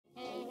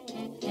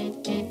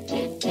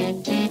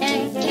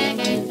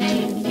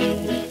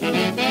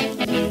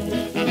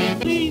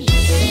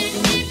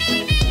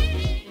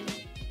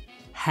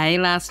Hey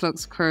Last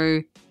Looks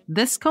crew,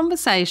 this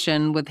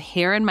conversation with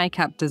hair and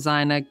makeup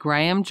designer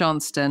Graham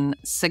Johnston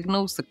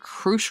signals the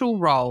crucial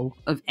role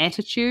of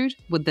attitude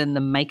within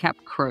the makeup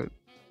crew.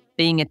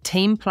 Being a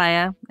team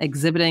player,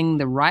 exhibiting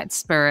the right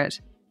spirit,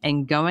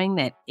 and going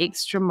that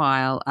extra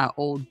mile are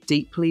all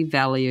deeply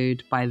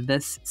valued by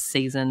this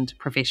seasoned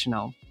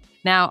professional.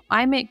 Now,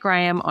 I met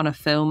Graham on a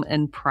film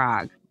in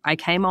Prague. I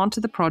came onto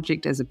the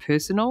project as a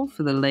personal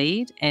for the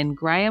lead, and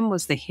Graham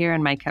was the hair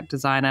and makeup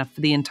designer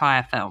for the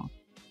entire film.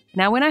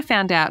 Now, when I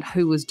found out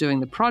who was doing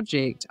the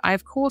project, I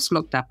of course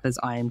looked up his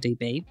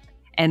IMDb,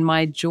 and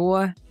my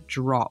jaw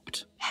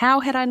dropped.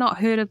 How had I not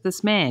heard of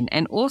this man?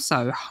 And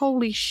also,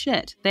 holy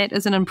shit, that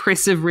is an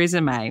impressive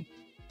resume.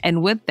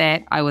 And with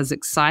that, I was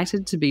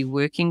excited to be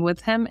working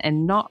with him,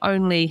 and not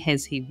only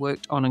has he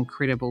worked on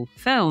incredible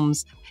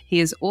films,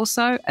 he is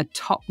also a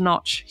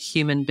top-notch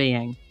human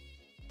being.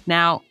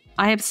 Now,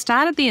 I have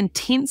started the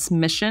intense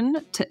mission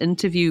to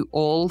interview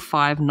all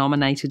 5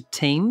 nominated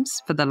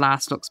teams for the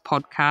Last Looks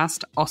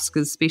podcast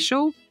Oscars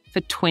special for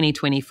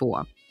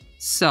 2024.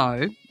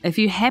 So, if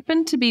you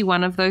happen to be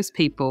one of those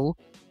people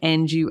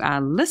and you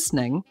are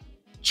listening,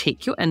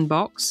 check your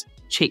inbox,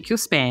 check your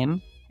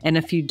spam, and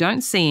if you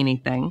don't see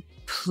anything,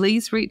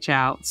 please reach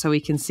out so we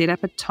can set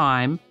up a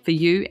time for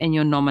you and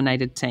your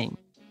nominated team.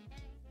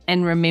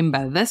 And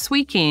remember, this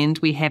weekend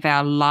we have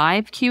our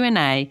live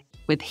Q&A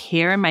with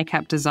hair and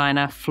makeup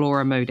designer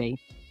Flora Moody.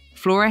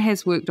 Flora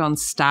has worked on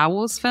Star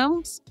Wars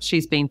films,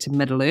 she's been to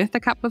Middle-earth a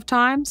couple of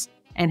times,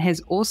 and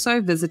has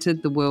also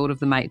visited the world of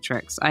The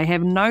Matrix. I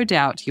have no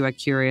doubt you are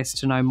curious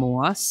to know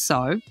more,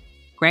 so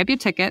grab your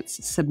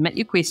tickets, submit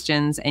your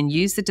questions, and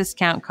use the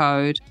discount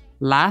code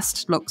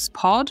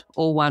LASTLOOKSPOD,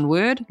 all one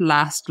word,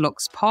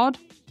 LASTLOOKSPOD,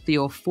 for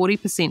your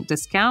 40%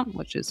 discount,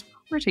 which is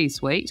pretty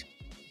sweet.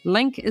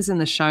 Link is in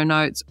the show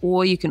notes,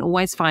 or you can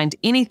always find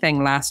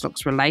anything Last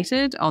Looks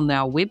related on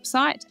our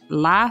website,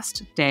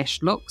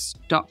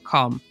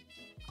 last-looks.com.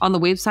 On the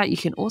website, you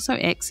can also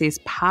access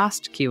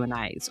past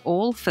Q&As,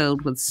 all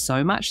filled with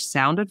so much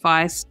sound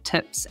advice,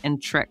 tips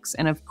and tricks,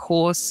 and of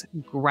course,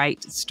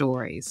 great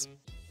stories.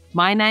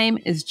 My name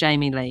is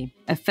Jamie Lee,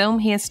 a film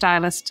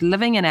hairstylist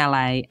living in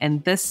LA,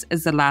 and this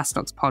is the Last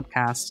Looks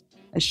podcast,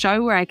 a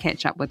show where I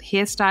catch up with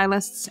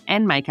hairstylists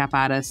and makeup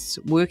artists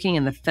working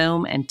in the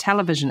film and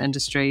television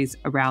industries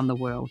around the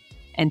world.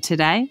 And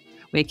today,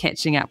 we're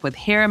catching up with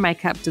hair and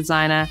makeup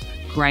designer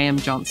Graham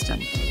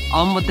Johnston.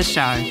 On with the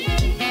show.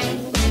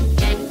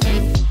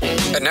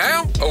 And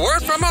now, a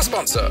word from our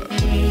sponsor.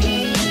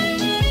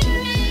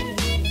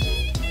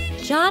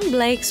 John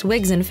Blake's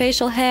Wigs and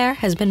Facial Hair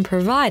has been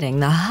providing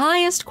the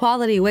highest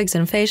quality wigs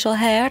and facial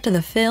hair to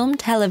the film,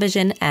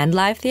 television, and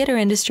live theater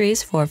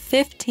industries for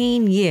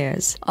 15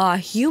 years. Our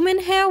human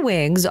hair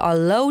wigs are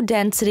low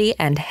density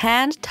and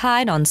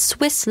hand-tied on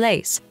Swiss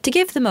lace to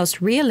give the most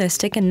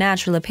realistic and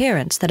natural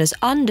appearance that is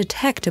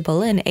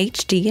undetectable in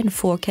HD and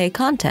 4K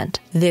content.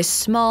 This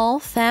small,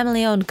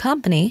 family-owned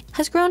company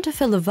has grown to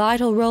fill a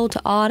vital role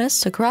to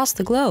artists across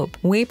the globe.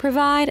 We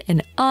provide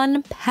an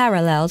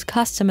unparalleled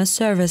customer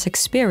service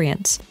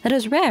experience that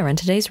is rare in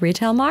today's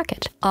retail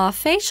market. Our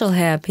facial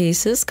hair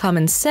pieces come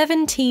in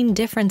 17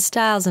 different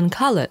styles and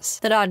colors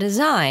that are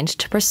designed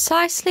to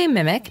precisely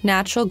mimic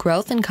natural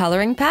growth and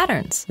coloring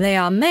patterns. They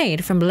are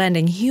made from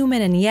blending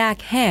human and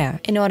yak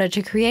hair in order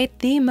to create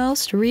the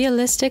most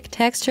realistic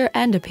texture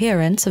and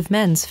appearance of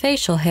men's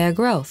facial hair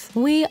growth.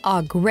 We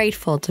are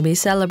grateful to be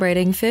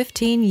celebrating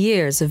 15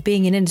 years of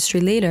being an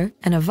industry leader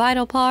and a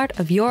vital part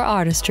of your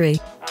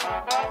artistry.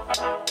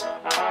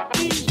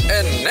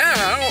 And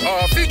now,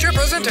 our feature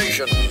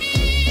presentation.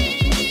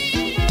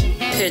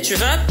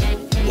 Pictures up.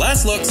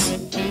 Last looks.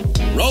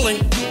 Rolling.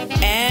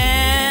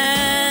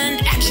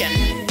 And action.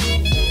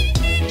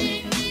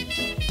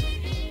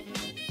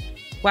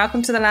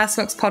 Welcome to the Last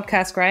Looks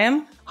podcast,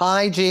 Graham.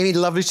 Hi, Jamie.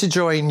 Lovely to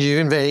join you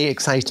and very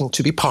exciting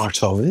to be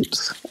part of it.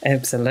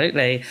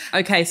 Absolutely.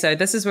 Okay, so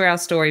this is where our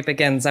story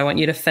begins. I want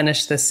you to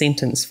finish this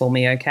sentence for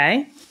me,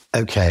 okay?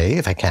 Okay,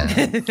 if I can.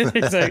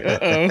 It's like,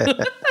 uh-oh.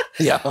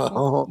 Yeah.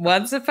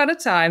 Once upon a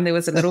time, there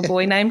was a little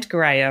boy named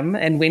Graham,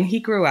 and when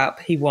he grew up,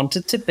 he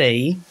wanted to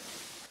be...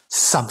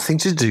 Something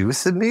to do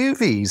with the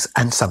movies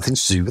and something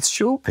to do with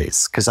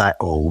showbiz, because I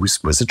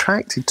always was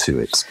attracted to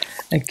it.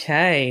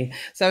 Okay.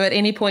 So at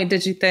any point,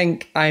 did you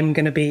think I'm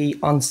going to be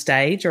on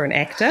stage or an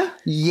actor?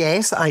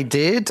 Yes, I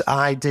did.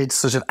 I did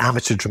sort of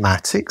amateur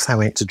dramatics. I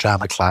went to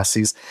drama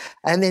classes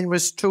and then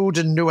was told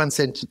in no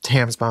uncertain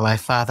terms by my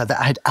father that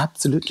I had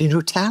absolutely no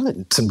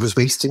talent and was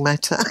wasting my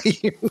time.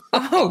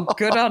 Oh,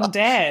 good on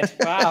Dad.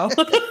 Wow.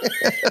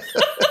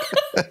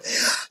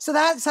 So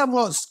that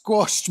somewhat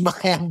squashed my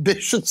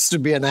ambitions to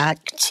be an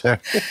actor.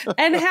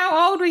 And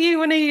how old were you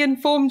when he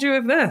informed you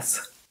of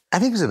this? I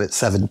think it was about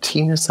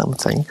 17 or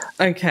something.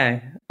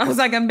 Okay. I was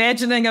like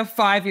imagining a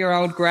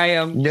 5-year-old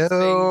Graham.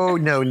 No.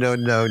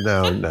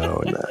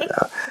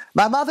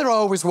 My mother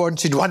always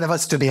wanted one of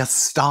us to be a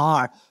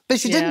star, but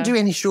she didn't do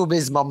any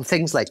showbiz mum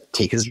things like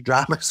take us to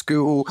drama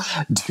school,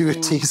 do a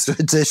taste of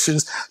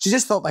auditions. She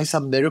just thought by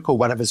some miracle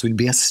one of us would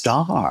be a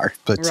star.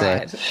 But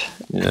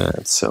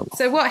so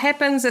what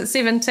happens at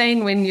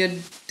 17 when your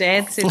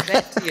dad said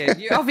that to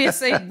you?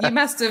 You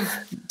must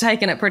have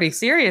taken it pretty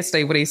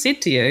seriously what he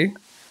said to you.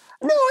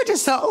 No, I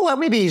just thought, oh, well,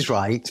 maybe he's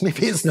right.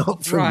 Maybe it's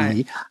not for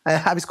me.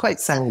 I was quite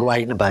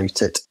sanguine about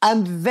it.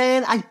 And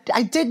then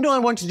I did know I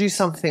wanted to do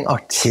something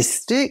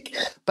artistic,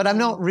 but I'm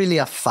not really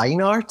a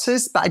fine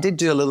artist, but I did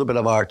do a little bit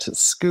of art at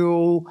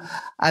school.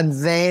 And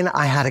then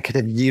I had a kind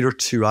of year or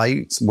two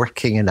out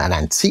working in an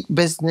antique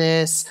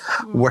business,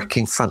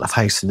 working front of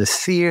house in the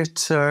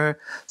theatre.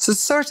 So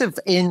sort of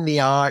in the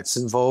arts,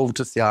 involved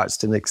with the arts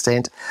to an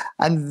extent.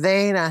 And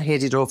then I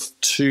headed off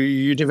to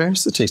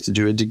university to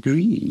do a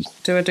degree.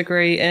 Do a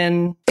degree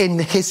in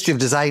the history of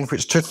design,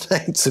 which turned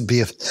out to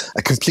be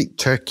a complete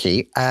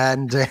turkey.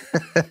 And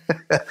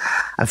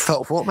I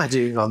thought, what am I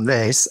doing on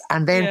this?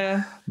 And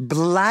then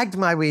blagged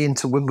my way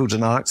into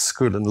Wimbledon Art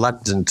School in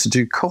London to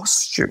do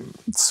costume.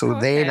 So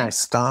then I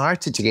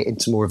started to get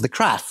into more of the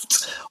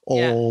craft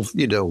of,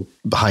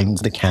 behind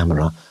the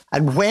camera.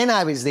 And when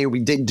I was there, we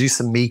did do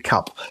some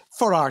makeup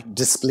for art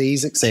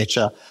displays,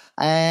 etc.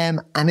 And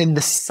in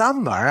the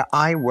summer,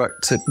 I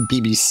worked at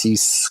BBC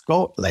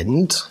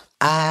Scotland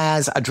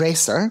as a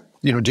dresser,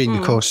 doing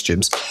the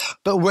costumes,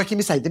 but working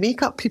beside the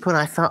makeup people. And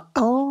I thought,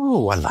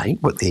 oh, I like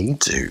what they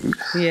do.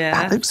 Yeah.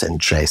 That looks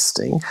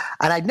interesting.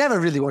 And I'd never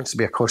really wanted to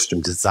be a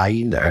costume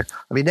designer.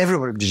 I mean,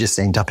 everyone would just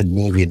end up in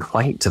navy and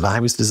white if I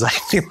was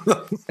designing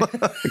them,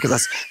 because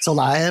that's all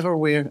I ever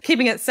wear.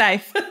 Keeping it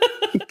safe.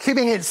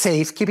 Keeping it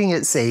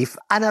safe.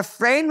 And a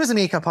friend was a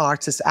makeup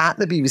artist at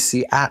the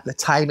BBC at the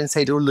time and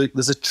said, oh, look,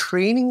 there's a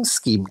training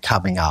scheme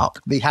coming up.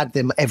 They had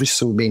them every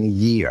so many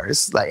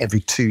years, like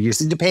every 2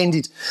 years. It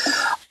depended.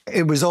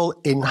 It was all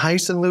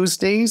in-house in those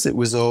days. It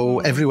was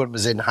all, everyone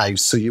was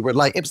in-house. So you were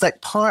like, it was like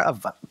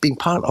being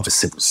part of a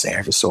civil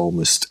service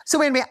almost.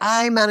 So anyway,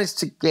 I managed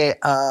to get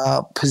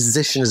a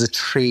position as a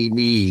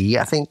trainee,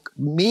 I think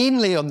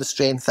mainly on the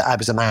strength that I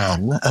was a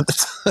man,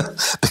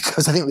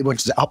 because I think they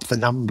wanted to up the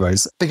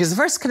numbers. Because the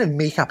first kind of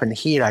makeup and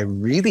hair I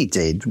really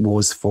did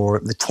was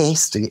for the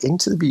test to get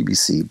into the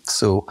BBC.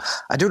 So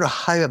I don't know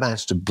how I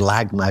managed to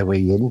blag my way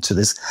into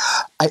this.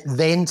 It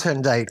then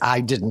turned out I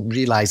didn't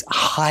realise a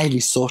highly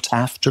sought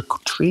after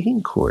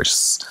training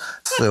course.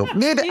 So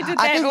maybe you did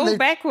that all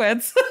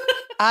backwards.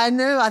 I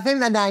know. I think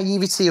the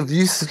naivety of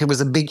youth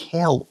was a big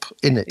help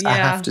in it. I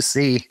have to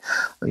say,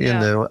 you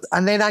know.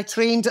 And then I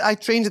trained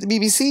at the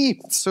BBC.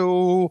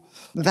 So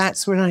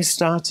that's when I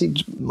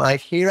started my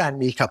hair and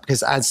makeup,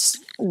 because as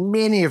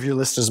many of your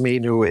listeners may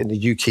know, in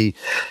the UK,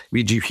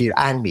 we do hair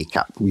and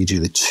makeup. We do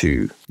the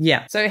two.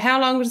 Yeah. So how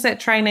long does that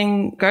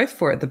training go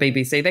for at the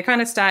BBC? They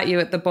kind of start you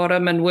at the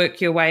bottom and work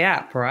your way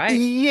up, right?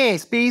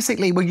 Yes,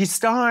 basically. When you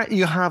start,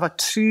 you have a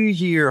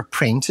 2-year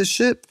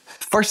apprenticeship.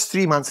 First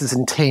 3 months is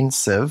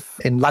intensive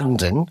in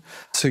London.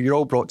 So you're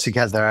all brought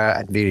together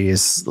and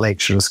various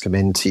lecturers come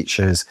in,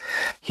 teachers,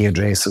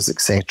 hairdressers,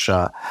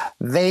 etc.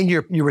 Then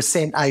you were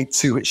sent out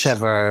to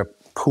whichever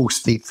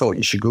post they thought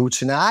you should go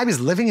to. Now, I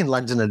was living in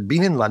London, I'd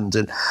been in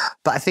London,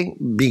 but I think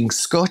being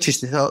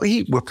Scottish, they thought,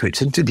 hey, we're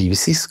put into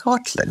BBC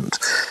Scotland.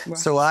 Right.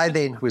 So I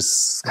then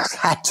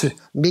had to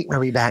make my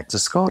way back to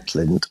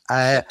Scotland.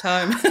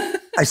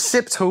 I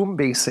shipped home,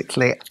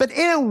 basically. But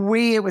in a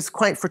way, it was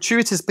quite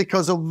fortuitous,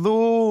 because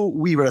although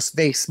we were a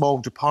very small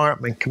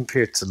department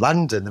compared to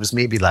London, there was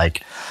maybe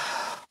like,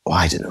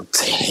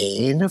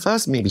 10 of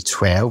us, maybe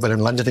 12. And in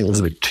London, I think it was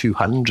about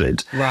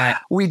 200. Right.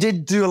 We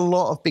did do a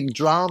lot of big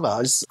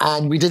dramas,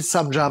 and we did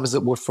some dramas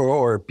that were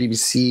for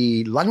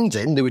BBC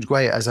London. They would go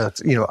out as a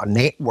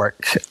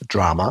network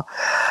drama.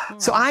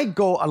 So I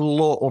got a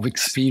lot of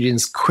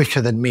experience quicker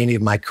than many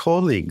of my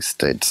colleagues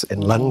did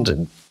in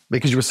London,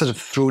 because you were sort of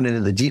thrown in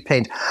at the deep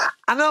end.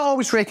 I'm not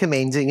always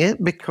recommending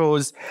it,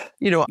 because,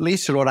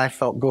 later on I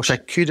felt, gosh, I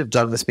could have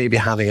done this maybe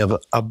having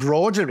a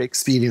broader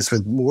experience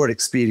with more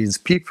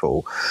experienced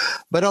people.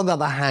 But on the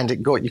other hand,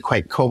 it got you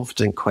quite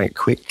confident quite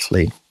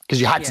quickly, because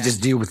you had to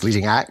just deal with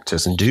leading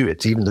actors and do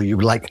it, even though you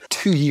were like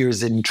 2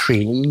 years in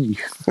trainee.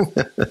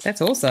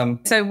 That's awesome.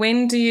 So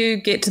when do you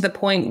get to the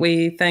point where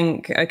you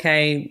think,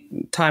 okay,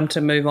 time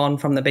to move on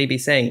from the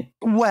BBC?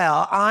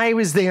 Well, I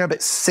was there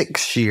about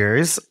 6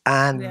 years,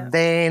 and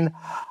then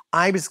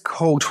I was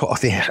called,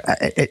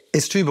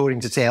 it's too boring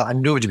to tell,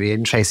 and nobody would be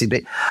interested,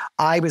 but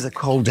I was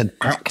called an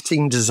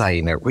acting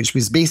designer, which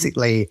was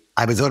basically,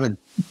 I was on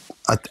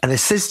an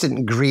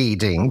assistant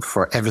grading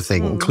for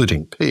everything,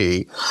 including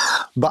pay,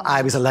 but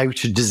I was allowed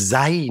to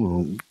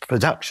design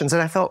productions.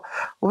 And I thought,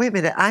 well, wait a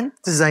minute, I'm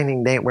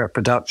designing network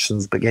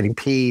productions, but getting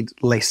paid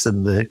less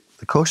than the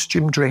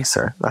costume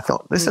dresser. I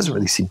thought, this doesn't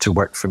really seem to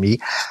work for me.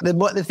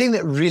 The thing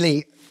that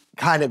really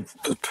kind of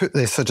put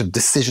the sort of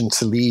decision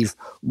to leave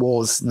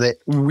was that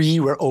we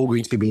were all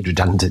going to be made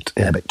redundant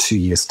in about 2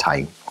 years'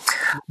 time.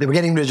 They were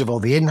getting rid of all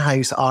the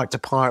in-house art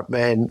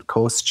department,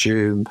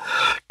 costume,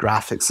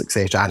 graphics,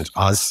 etc., and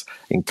us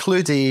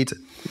included.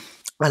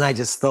 And I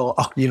just thought,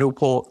 oh, you know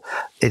what?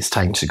 It's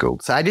time to go.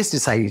 So I just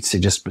decided to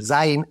just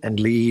resign and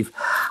leave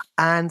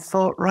and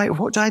thought, right,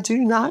 what do I do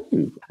now?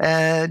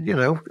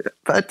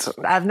 But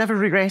I've never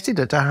regretted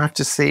it, I have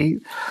to say.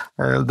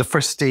 The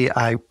first day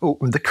I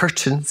opened the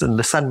curtains and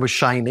the sun was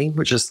shining,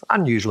 which is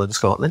unusual in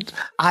Scotland,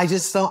 I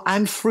just thought,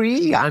 I'm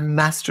free. I'm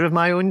master of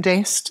my own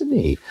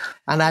destiny.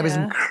 And I was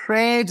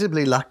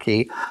incredibly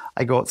lucky.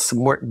 I got some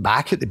work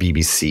back at the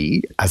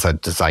BBC as a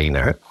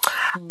designer.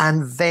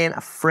 And then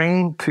a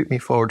friend put me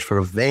forward for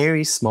a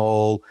very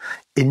small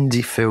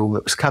indie film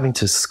that was coming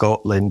to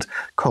Scotland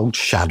called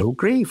Shadow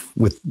Grave,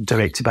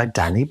 directed by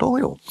Danny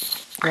Boyle.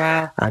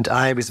 Wow. And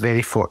I was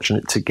very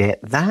fortunate to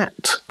get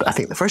that. But I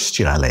think the first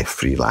year I left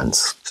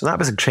freelance. So that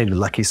was incredibly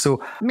lucky.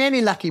 So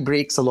many lucky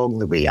breaks along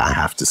the way, I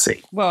have to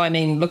say. Well, I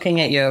mean,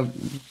 looking at your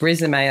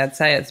resume, I'd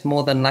say it's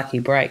more than lucky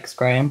breaks,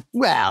 Graham.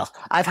 Well,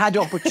 I've had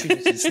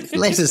opportunities.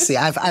 Let us say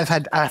I've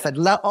had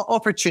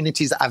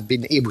opportunities that I've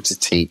been able to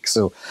take.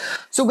 So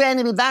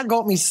anyway, that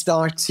got me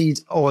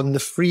started on the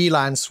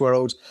freelance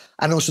world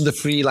and also the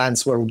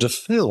freelance world of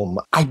film.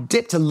 I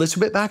dipped a little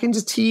bit back into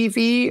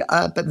TV,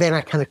 but then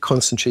I kind of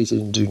concentrated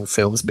in doing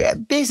films.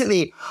 But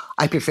basically,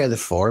 I prefer the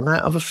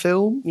format of a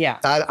film. Yeah.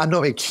 I'm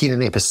not very keen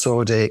on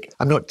episodic.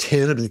 I'm not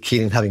terribly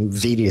keen on having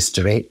various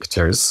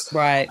directors.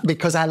 Right.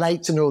 Because I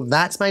like to know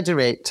that's my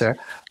director,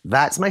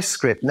 that's my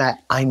script. Now,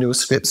 I know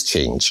scripts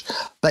change,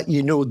 but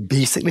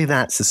basically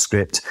that's the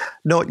script.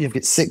 Not you've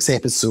got 6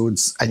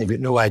 episodes and you've got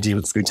no idea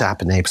what's going to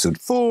happen in episode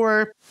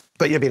 4.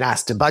 But you've been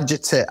asked to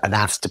budget it and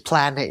asked to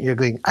plan it. You're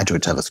going, I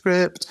don't have a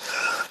script.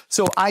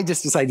 So I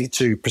just decided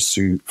to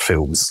pursue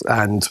films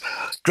and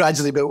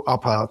gradually built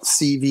up a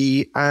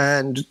CV.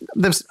 And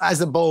as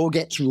the ball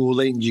gets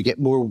rolling, you get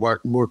more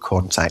work, more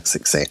contacts,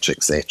 etc.,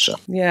 etc.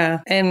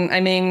 Yeah. And I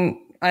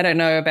mean, I don't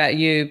know about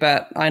you,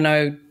 but I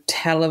know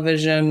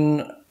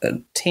television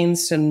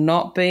tends to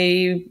not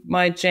be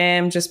my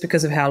jam just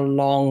because of how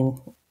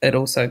long it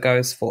also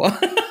goes for.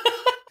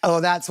 Oh,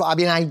 that's what I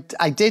mean.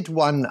 I did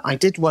one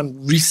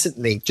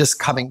recently, just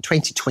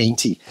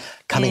 2020,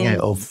 coming out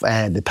of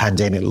the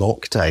pandemic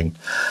lockdown,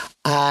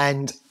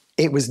 and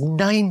it was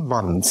 9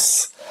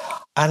 months,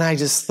 and I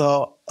just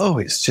thought, oh,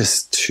 it's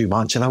just too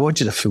much, and I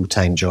wanted a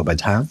full-time job.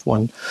 I'd have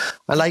one.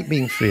 I like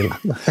being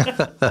freelance.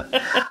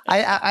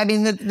 I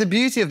mean, the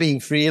beauty of being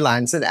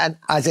freelance, and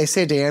as I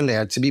said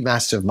earlier, to be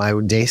master of my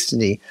own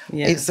destiny,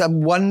 it's a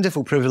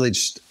wonderful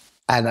privilege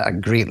and a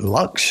great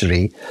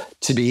luxury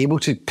to be able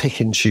to pick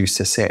and choose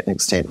to a certain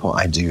extent what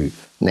I do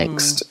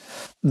next.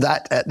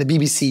 That at the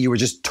BBC, you were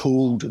just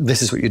told,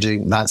 this is what you're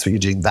doing, that's what you're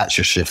doing, that's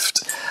your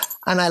shift.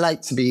 And I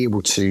like to be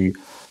able to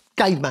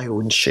guide my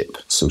own ship,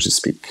 so to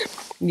speak.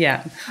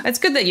 Yeah. It's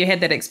good that you had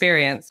that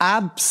experience.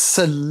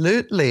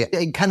 Absolutely.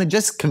 It kind of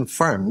just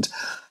confirmed.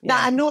 Now,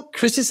 I'm not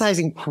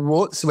criticising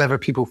whatsoever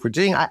people for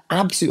doing. I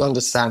absolutely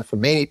understand for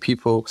many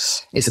people,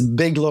 it's a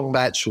big, long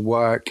batch of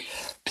work.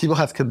 People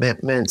have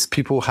commitments.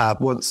 People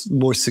want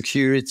more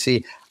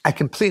security. I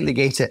completely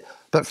get it.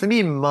 But for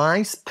me,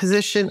 my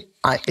position,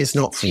 it's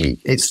not for me.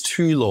 It's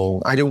too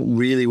long. I don't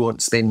really want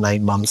to spend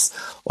 9 months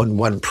on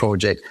one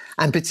project.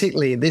 And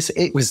particularly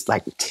it was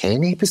like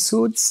 10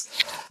 episodes.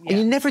 And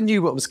you never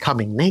knew what was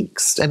coming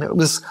next. And it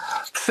was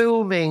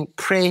filming,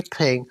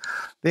 prepping.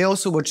 They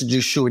also wanted to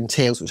do show and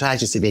tells, which I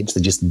just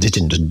eventually just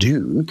didn't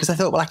do because I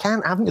thought, well, I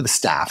haven't got the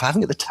staff, I haven't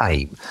got the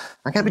time.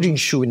 I can't be doing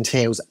show and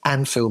tells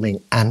and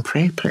filming and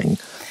prepping.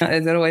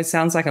 It always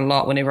sounds like a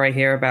lot whenever I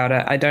hear about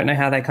it. I don't know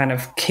how they kind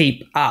of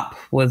keep up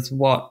with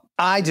what.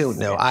 I don't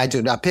know. I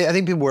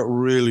think people work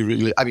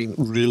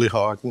really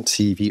hard on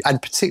TV,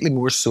 and particularly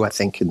more so, I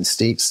think, in the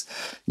States,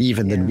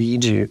 even than we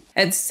do.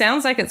 It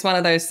sounds like it's one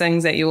of those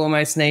things that you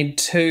almost need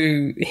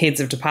 2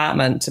 heads of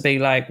department to be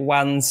like,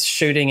 one's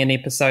shooting an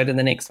episode and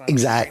the next one.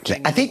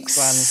 Exactly. I think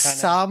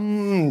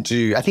some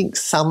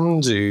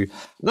do.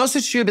 Not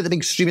so sure about the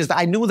big streamers, but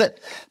I know that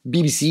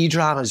BBC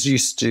dramas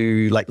used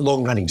to, like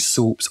long-running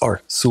soaps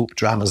or soap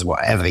dramas,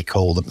 whatever they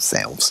call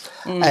themselves,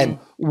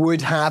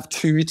 would have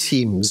 2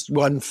 teams,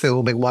 one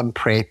filming, one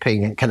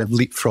prepping, and kind of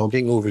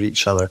leapfrogging over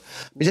each other,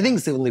 which I think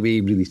is the only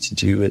way really to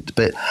do it.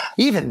 But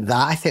even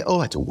that, I think,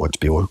 I don't want to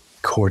be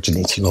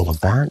coordinating all of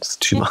that. It's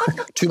too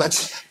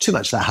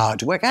much that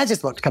hard work. I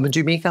just want to come and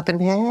do makeup and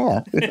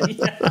hair.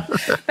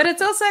 But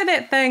it's also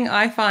that thing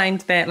I find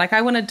that, like,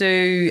 I want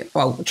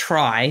to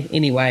try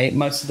anyway,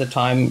 most of the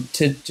time,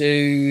 to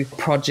do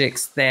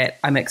projects that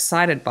I'm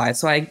excited by.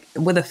 So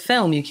with a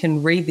film, you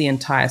can read the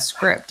entire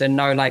script and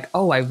know, like,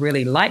 oh, I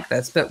really like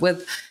this. But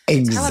with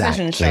a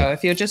television show,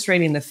 if you're just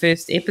reading the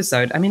first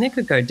episode, I mean, it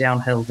could go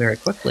downhill very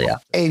quickly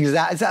after.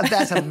 Exactly.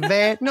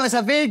 It's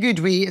a very good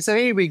way. It's a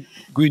very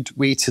good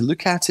way to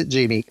look at it,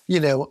 Jamie.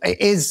 It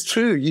is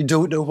true. You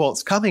don't know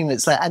what's coming.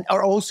 It's like,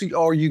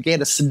 or you get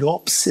a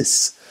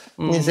synopsis.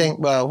 And you think,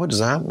 well, what does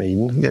that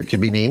mean? It could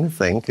mean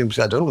anything. I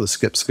don't know what the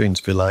script's going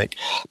to be like.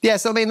 Yeah,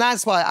 so I mean,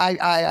 that's why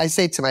I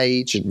said to my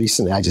agent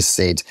recently, I just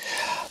said,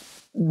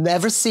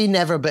 Never say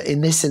never, but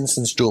in this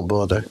instance, don't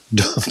bother.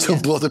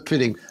 Don't bother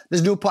putting.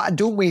 There's no point.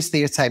 Don't waste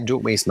their time.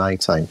 Don't waste my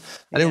time.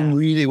 I don't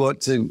really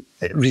want to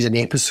read an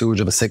episode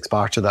of a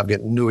 6-parter that I've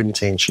got no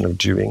intention of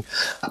doing.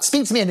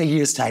 Speak to me in a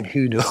year's time.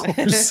 Who knows?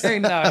 Who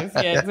knows?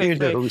 Yeah, exactly. Who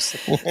knows?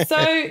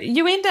 So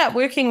you end up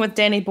working with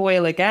Danny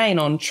Boyle again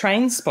on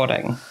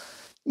Trainspotting.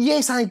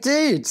 Yes, I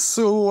did.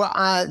 So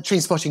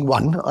Trainspotting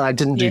 1, I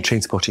didn't do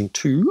Trainspotting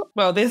 2.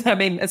 Well,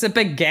 it's a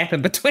big gap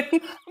in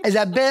between. It's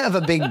a bit of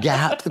a big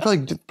gap. They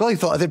probably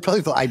thought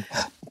I'd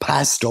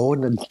passed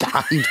on and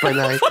died by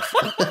now.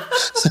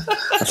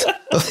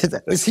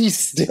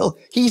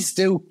 He's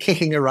still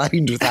kicking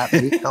around with that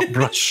makeup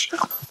brush,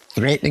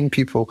 threatening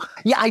people.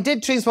 Yeah, I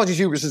did Trainspotting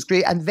 2, which was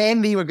great. And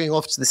then they were going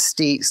off to the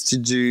States to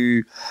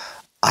do...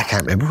 I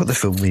can't remember what the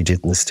film they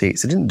did in the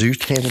States. It didn't do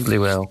terribly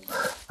well.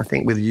 I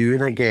think with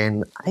Ewan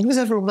again, I think it was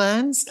a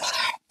romance.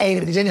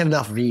 Anyway, they didn't have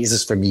enough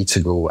visas for me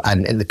to go.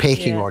 And in the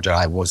pecking order,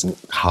 I wasn't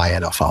high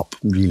enough up,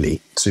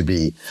 really, to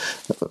be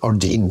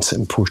ordained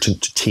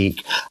important to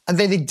take. And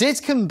then they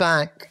did come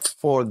back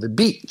for The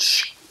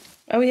Beach.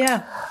 Oh,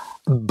 yeah.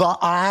 But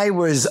I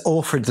was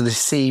offered the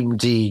same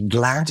day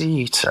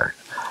Gladiator.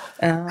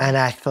 And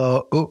I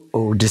thought,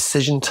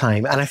 decision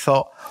time. And I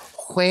thought,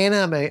 when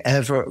am I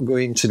ever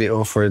going to be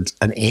offered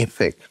an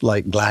epic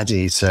like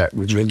Gladiator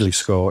with Ridley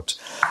Scott?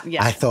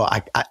 Yeah. I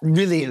thought I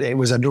really, it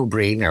was a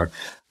no-brainer.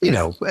 You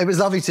know, it was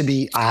lovely to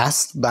be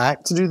asked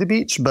back to do The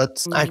Beach,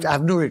 but I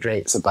have no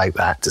regrets about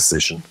that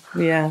decision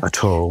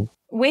at all.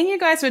 When you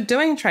guys were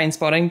doing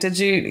Trainspotting, did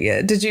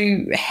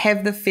you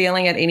have the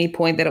feeling at any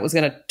point that it was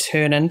going to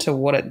turn into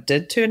what it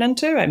did turn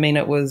into? I mean,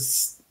 it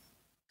was...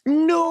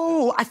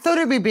 No, I thought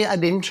it would be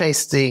an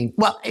interesting...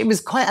 Well, it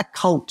was quite a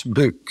cult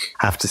book,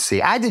 I have to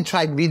say. I did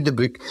try and read the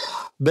book,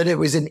 but it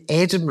was in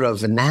Edinburgh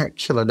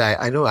vernacular. Now,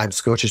 I know I'm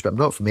Scottish, but I'm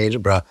not from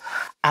Edinburgh,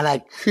 and I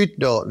could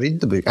not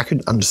read the book. I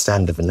couldn't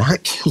understand the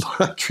vernacular.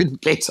 I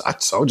couldn't get it. I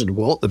don't know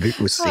what the book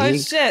was saying. Oh,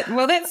 shit.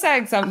 Well, that's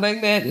saying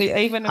something that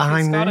even if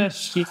you're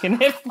Scottish, you can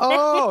have...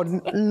 Oh,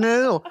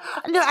 no.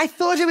 No, I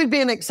thought it would be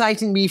an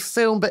exciting wee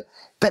film, but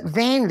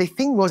then the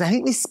thing was, I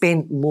think they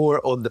spent more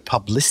on the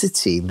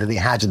publicity than they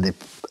had in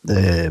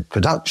the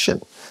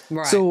production.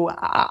 Right. So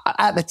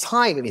at the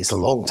time, I mean, it's a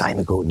long time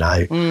ago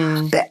now,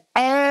 but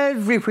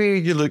everywhere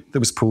you looked, there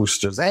was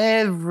posters.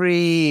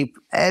 Every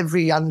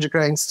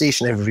underground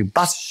station, every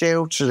bus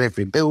shelter,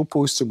 every bill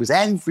poster was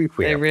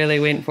everywhere. They really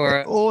went for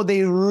it. Oh,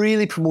 they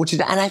really promoted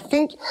it. And I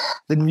think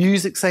the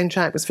music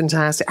soundtrack was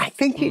fantastic. I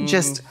think it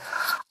just...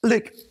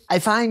 Look,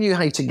 if I knew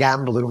how to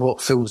gamble and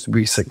what films would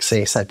be a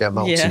success, I'd be a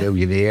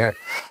multi-millionaire.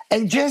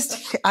 It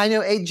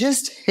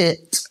just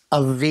hit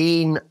a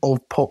vein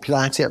of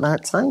popularity at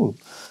that time.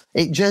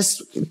 It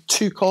just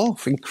took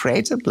off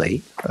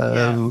incredibly.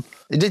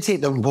 It did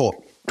take them,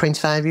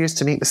 25 years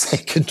to make the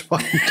second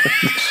one?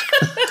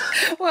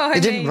 Well, They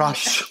didn't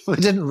rush.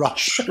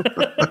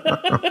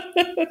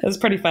 It's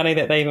pretty funny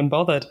that they even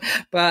bothered.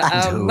 But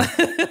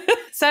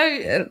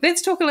so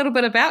let's talk a little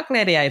bit about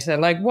Gladiator.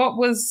 Like, what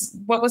was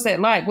that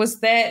like? Was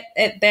that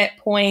at that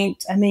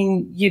point? I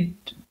mean, you'd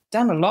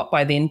done a lot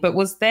by then, but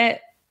was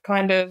that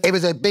kind of... It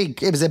was a big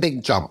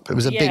jump. It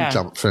was a big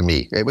jump for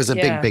me. It was a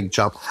big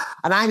jump.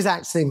 And I was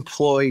actually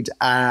employed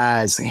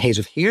as head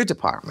of hair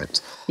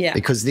department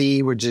because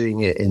they were doing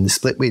it in the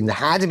split way and they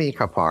had a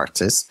makeup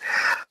artist.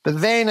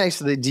 But then I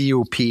saw the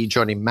DOP,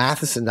 Johnny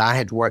Matheson, I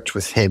had worked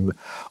with him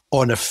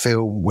on a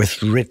film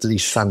with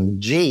Ridley's son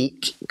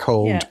Jake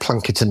called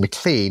Plunkett and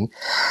McLean.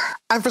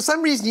 And for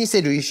some reason he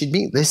said, you should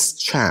meet this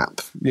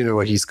chap. You know,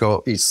 he's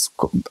got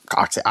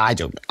I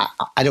don't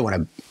want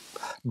to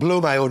blow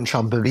my own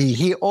trumpet.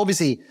 He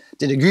obviously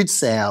did a good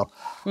sell.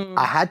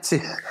 I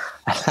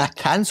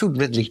cancelled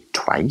Ridley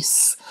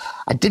twice.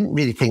 I didn't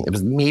really think it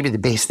was maybe the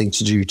best thing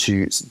to do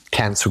to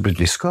cancel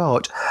Ridley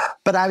Scott.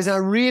 But I was in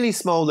a really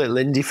small little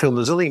indie film.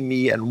 There's only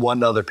me and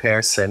one other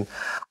person.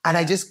 And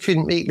I just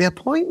couldn't make the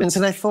appointments.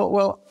 And I thought,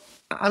 well,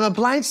 I'm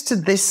obliged to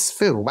this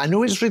film. I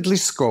know it's Ridley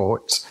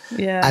Scott.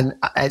 Yeah. And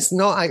it's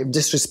not out of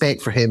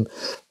disrespect for him.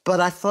 But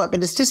I thought,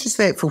 but it's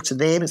disrespectful to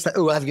them. It's like,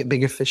 I've got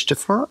bigger fish to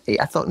fry.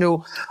 I thought,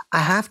 no, I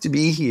have to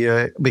be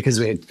here because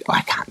I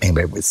can't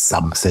remember, it was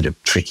some sort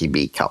of tricky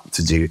makeup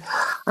to do.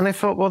 And I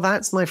thought, well,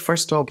 that's my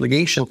first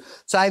obligation.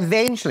 So I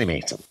eventually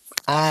met him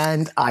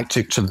and I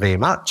took to him very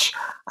much.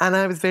 And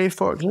I was very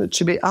fortunate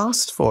to be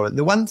asked for it.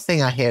 The one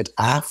thing I heard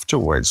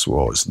afterwards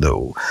was,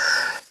 though,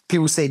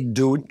 people said,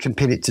 don't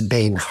compare it to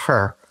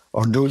Ben-Hur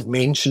or don't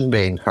mention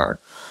Ben-Hur.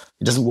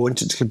 He doesn't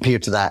want it to compare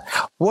to that.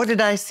 What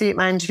did I say at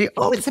my interview?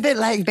 Oh, it's a bit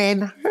like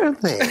Ben-Hur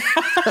then.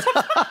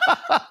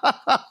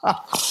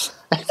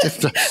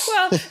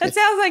 Well, it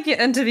sounds like your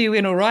interview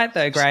went all right,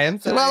 though, Graham.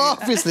 So. Well,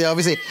 obviously.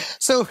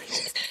 So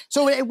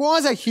it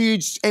was a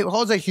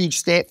huge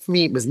step for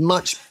me. It was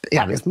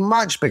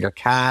much bigger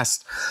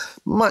cast,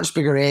 much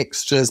bigger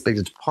extras,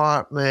 bigger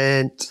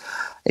department,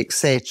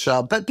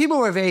 etc. But people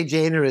were very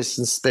generous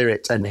in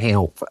spirit and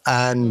help.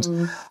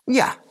 And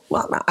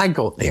I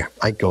got there.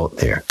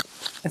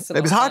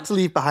 It was hard to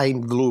leave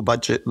behind the low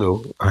budget,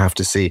 though, I have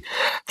to say.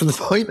 From the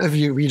point of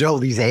view, we had all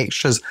these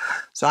extras.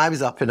 So I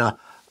was up in a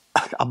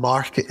a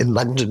market in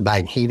London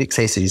buying hair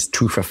accessories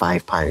 2 for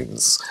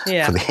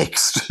 £5 for the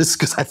extras,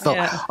 because I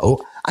thought,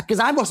 because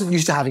I wasn't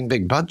used to having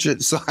big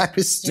budgets, so I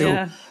was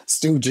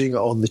still doing it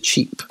on the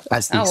cheap,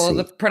 as they say.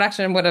 The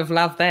production would have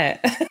loved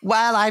that.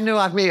 Well, I know.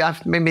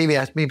 Maybe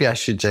I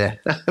should. I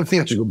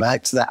think I should go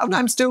back to that. Oh, no,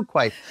 I'm still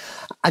quite.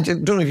 I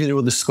don't know if you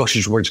know the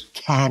Scottish word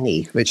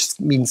 "canny," which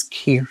means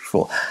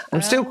careful.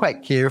 I'm still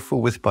quite careful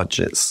with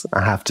budgets,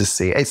 I have to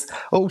say. It's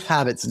old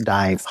habits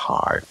die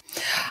hard.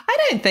 I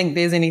don't think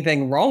there's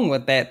anything wrong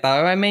with that,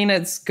 though. I mean,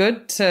 it's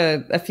good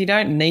to, if you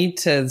don't need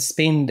to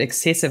spend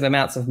excessive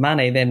amounts of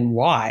money, then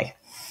why?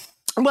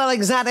 Well,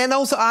 exactly. And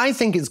also, I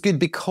think it's good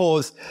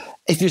because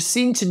if you're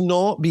seen to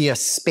not be a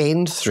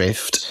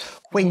spendthrift,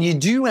 when you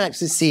do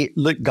actually say,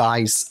 look,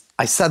 guys,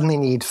 I suddenly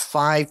need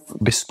 5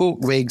 bespoke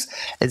wigs.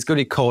 It's going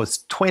to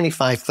cost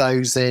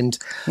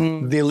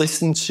 $25,000. They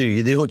listen to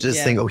you. They don't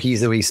just think, oh,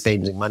 he's away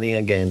spending money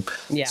again.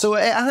 Yeah. So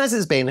it has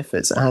its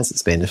benefits. I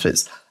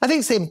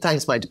think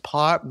sometimes my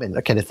department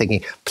are kind of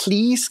thinking,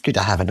 please, could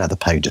I have another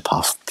powder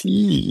puff?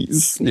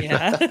 Please.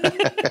 Yeah.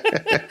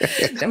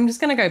 I'm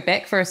just going to go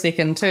back for a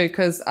second too,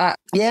 because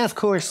yeah, of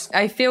course.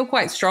 I feel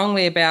quite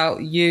strongly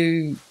about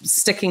you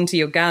sticking to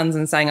your guns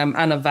and saying I'm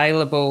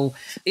unavailable.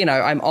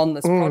 I'm on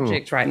this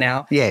project right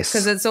now. Yes.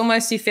 Because it's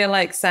almost, you feel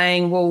like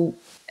saying, well,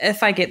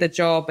 if I get the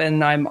job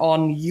and I'm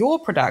on your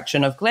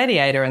production of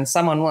Gladiator and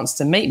someone wants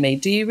to meet me,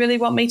 do you really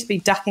want me to be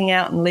ducking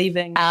out and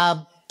leaving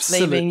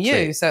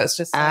you? So it's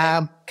just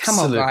like, come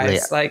on,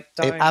 guys. Like,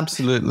 don't.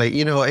 Absolutely.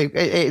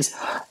 It's,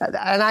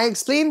 and I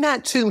explained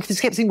that to them because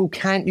they kept saying, well,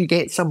 can't you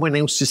get someone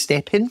else to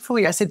step in for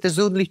you? I said, there's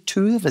only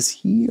 2 of us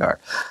here.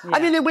 Yeah. I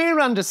mean, we're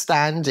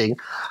understanding.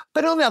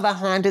 But on the other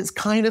hand, it's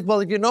kind of, well,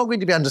 if you're not going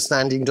to be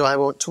understanding, do I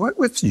want to work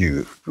with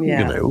you?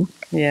 Yeah.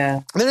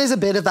 Yeah. There is a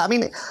bit of that. I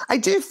mean, I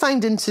do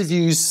find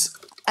interviews,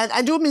 and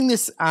I don't mean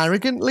this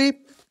arrogantly,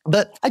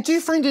 but I do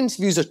find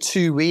interviews are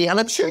two-way, and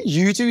I'm sure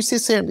you do to a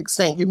certain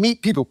extent. You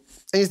meet people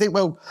and you think,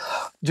 well,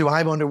 do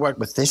I want to work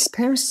with this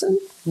person?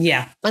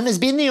 Yeah. And there's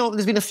been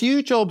a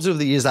few jobs over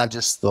the years I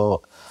just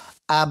thought,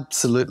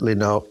 absolutely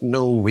no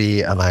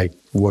way am I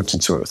wanting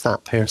to work with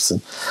that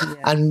person.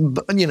 Yeah. And,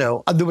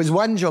 there was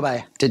one job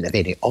I didn't have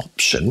any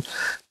option.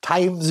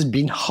 Times had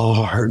been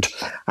hard.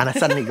 And I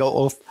suddenly got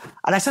off.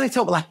 And I suddenly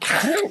thought, well,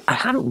 I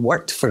hadn't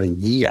worked for a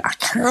year. I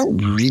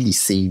can't really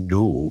say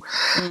no.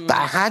 But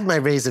I had my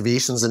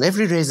reservations and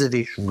every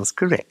reservation was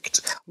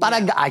correct. But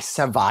I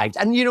survived.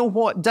 And you know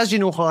what? Does you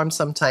no harm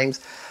sometimes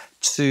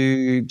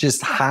to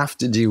just have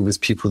to deal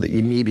with people that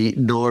you maybe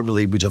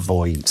normally would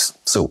avoid.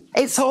 So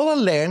it's all a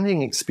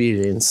learning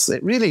experience.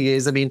 It really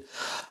is. I mean,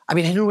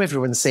 I know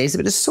everyone says it,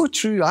 but it's so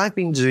true. I've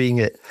been doing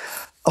it.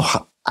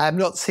 I'm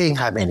not saying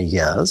how many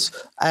years,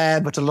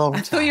 but a long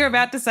time. I thought you were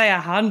about to say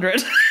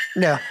 100.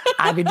 No,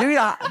 I've been doing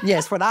that.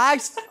 Yes, when I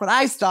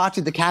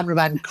started, the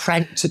cameraman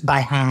cranked it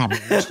by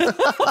hand.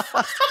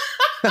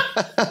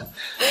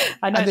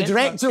 And the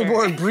director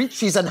wore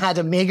breeches and had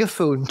a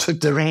megaphone to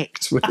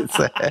direct with.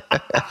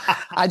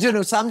 I don't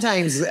know.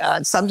 Sometimes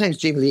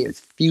Jamie Lee, it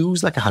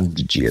feels like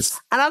 100 years,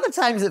 and other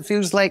times it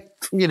feels like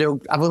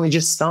I've only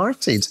just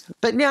started.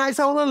 But yeah, it's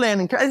all a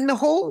learning curve, and the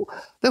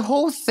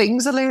whole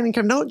thing's a learning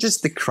curve. Not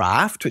just the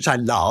craft, which I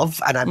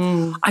love,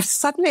 and I've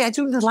suddenly,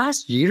 the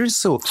last year or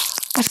so,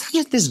 I've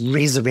had this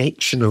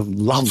resurrection of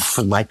love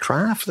for my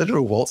craft. I don't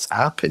know what's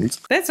happened.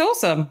 That's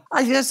awesome.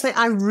 I just think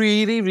I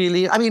really,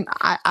 really,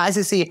 as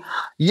I say,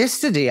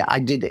 yesterday I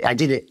did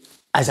it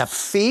as a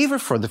favour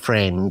for the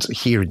friend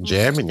here in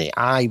Germany.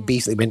 I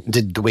basically went and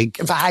did the wig.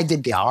 In fact, I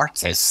did the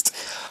artist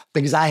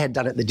because I had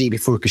done it the day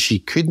before because she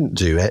couldn't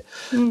do it.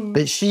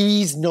 But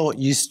she's not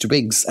used to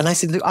wigs. And I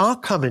said, look, I'll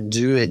come and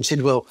do it. And she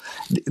said, well,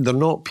 they're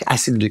not. I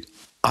said, look,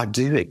 I'll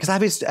do it because I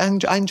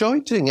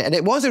enjoyed doing it. And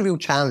it was a real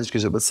challenge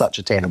because it was such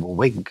a terrible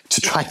wig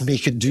to try and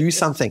make it do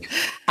something.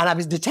 And I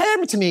was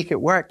determined to make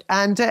it work.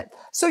 And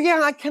so, yeah,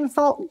 I kind of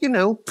thought,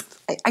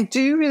 I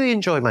do really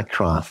enjoy my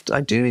craft.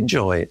 I do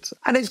enjoy it.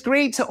 And it's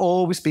great to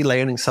always be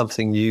learning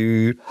something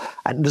new.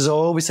 And there's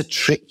always a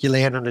trick you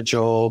learn on a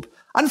job.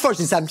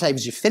 Unfortunately,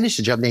 sometimes you finish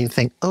a job and then you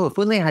think, oh, if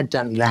only I had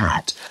done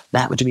that,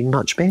 that would have been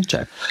much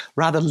better,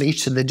 rather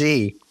late in the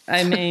day.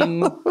 I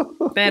mean,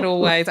 that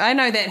always... I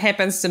know that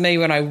happens to me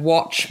when I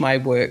watch my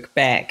work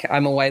back.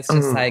 I'm always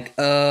just like,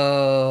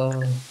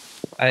 oh...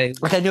 I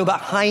know,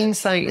 but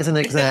hindsight is an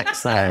exact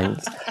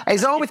science.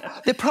 It's always...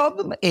 The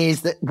problem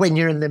is that when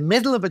you're in the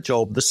middle of a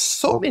job, there's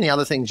so many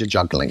other things you're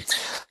juggling.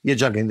 You're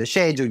juggling the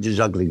schedule, you're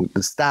juggling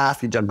the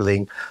staff, you're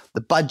juggling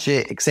the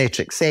budget,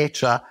 etc.,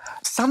 etc.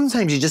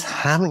 Sometimes you just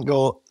haven't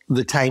got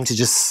the time to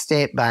just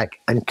step back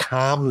and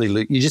calmly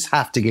look. You just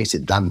have to get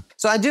it done.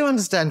 So I do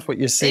understand what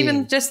you're saying.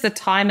 Even just the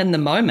time in the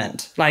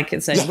moment. Like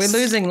it's saying, we're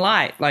losing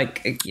light.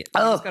 Like,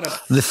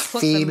 the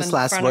famous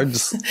last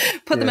words.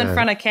 Put them in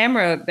front of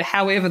camera,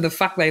 however the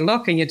fuck they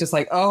look, and you're just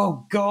like,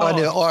 oh, God.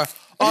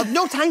 Or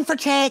no time for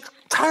check,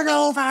 turn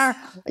over.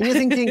 And you're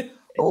thinking,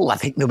 Oh, I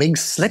think the wig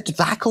slipped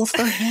back off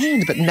their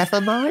head, but never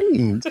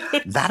mind.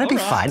 That'll be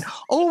fine.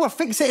 Oh, we'll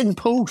fix it in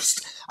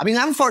post. I mean,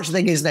 the unfortunate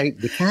thing is now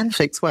they can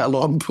fix quite a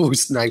lot in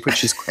post now,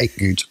 which is quite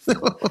good.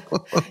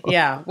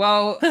 Yeah,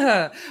 well,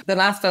 the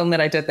last film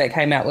that I did that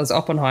came out was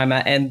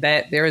Oppenheimer, and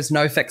that there is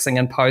no fixing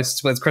in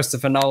post with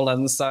Christopher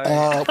Nolan. So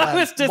I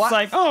was just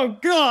like, oh,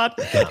 God.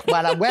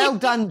 Well, a well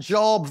done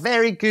job.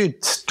 Very good.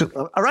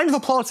 A round of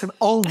applause from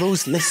all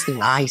those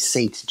listening, I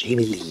say, to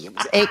Jamie Lee. It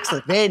was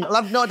excellent. Then, a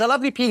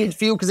lovely period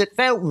feel because it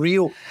felt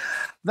real.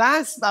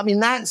 That's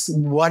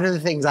one of the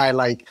things I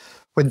like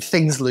when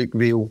things look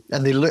real.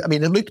 And they look,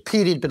 it looked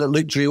period, but it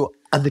looked real.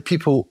 And the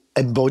people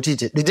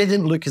embodied it. They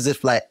didn't look as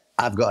if like,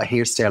 I've got a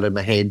hairstyle in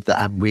my head that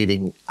I'm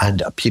wearing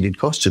and a period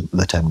costume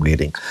that I'm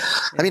wearing.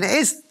 I mean, it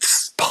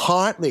is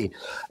partly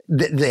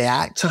the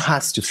actor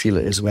has to feel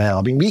it as well.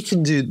 I mean, we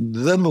can do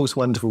the most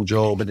wonderful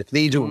job, and if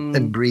they don't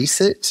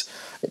embrace it,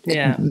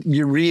 you're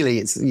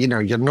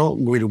not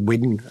going to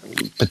win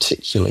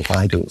particularly,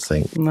 I don't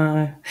think.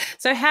 No.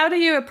 So how do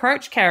you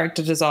approach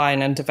character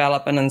design and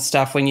development and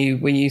stuff when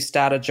you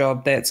start a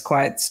job that's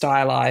quite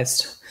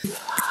stylized?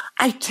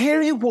 I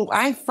tell you what,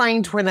 I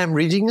find when I'm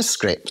reading a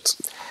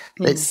script,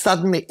 that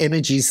suddenly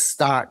images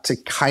start to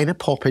kind of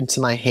pop into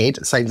my head.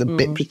 It sounds a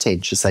bit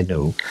pretentious, I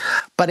know.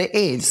 But it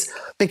is,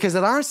 because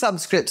there are some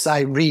scripts I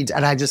read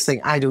and I just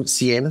think, I don't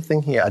see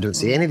anything here. I don't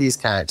see any of these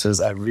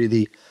characters.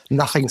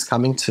 Nothing's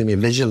coming to me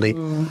visually.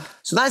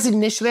 So that's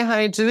initially how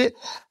I do it.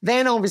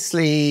 Then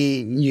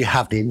obviously you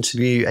have the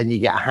interview and you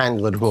get a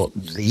handle on what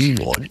they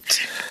want.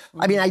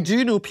 I mean, I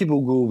do know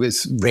people go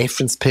with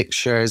reference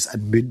pictures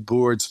and mood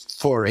boards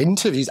for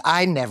interviews.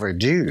 I never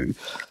do.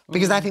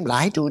 Because I think, well,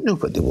 I don't know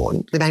what they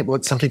want. They might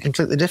want something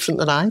completely different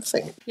than I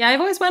think. Yeah, I've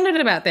always wondered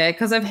about that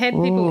because I've had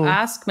people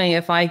ask me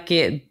if I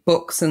get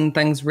books and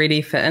things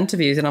ready for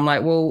interviews. And I'm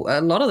like, well,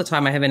 a lot of the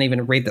time I haven't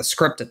even read the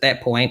script at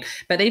that point.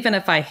 But even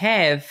if I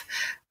have,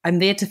 I'm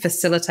there to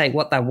facilitate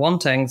what they're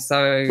wanting.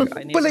 So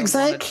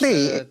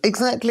exactly.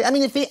 I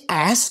mean, if they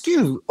ask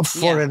you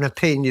for an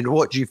opinion,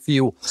 what do you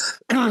feel?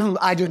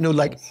 I don't know,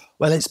 like,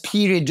 well, it's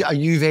period. Do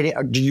you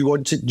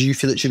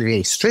feel it should be a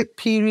very strict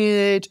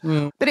period?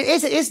 But it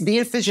is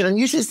their vision, and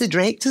usually it's the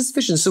director's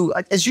vision. So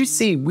as you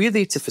say, we're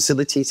there to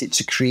facilitate it,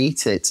 to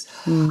create it.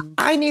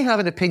 I may have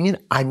an opinion.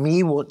 I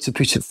may want to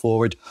put it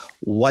forward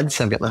once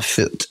I've got my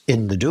foot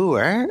in the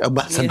door, and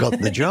once I've got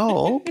the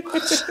job.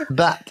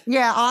 But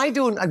yeah, I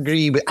don't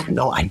agree with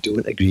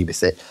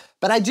it.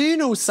 But I do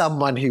know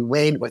someone who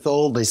went with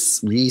all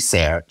this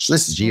research,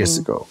 this is years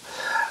ago,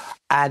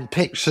 and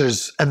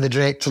pictures, and the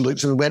director looked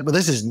at him and went, well,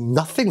 this is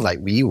nothing like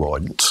we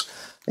want.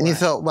 And you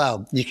thought,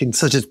 well, you can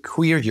sort of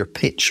queer your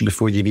pitch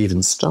before you've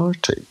even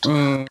started.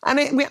 And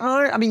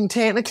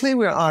technically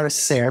we are a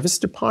service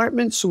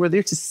department, so we're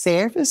there to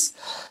service.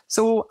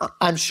 So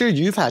I'm sure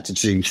you've had to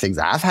do things.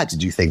 I've had to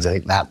do things. I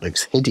think that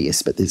looks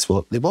hideous, but it's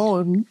what they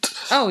want.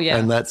 Oh, yeah.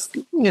 And that's,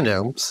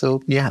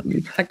 so yeah.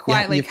 It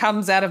quietly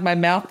comes out of my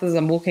mouth as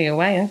I'm walking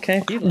away.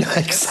 Okay.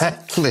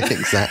 Exactly.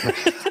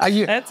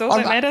 That's all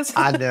that matters.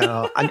 I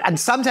know. And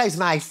sometimes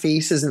my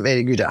face isn't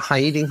very good at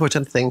hiding what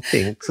I'm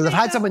thinking. So I've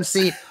had someone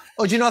say,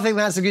 oh, do you not think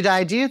that's a good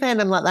idea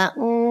then? I'm like that.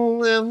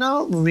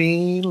 Not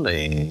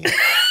really.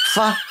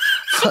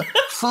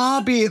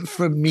 Far be it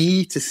from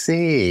me to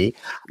say.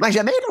 Actually,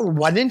 I made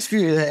one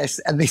interview of this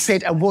and they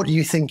said, and what do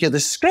you think of the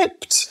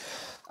script?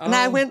 And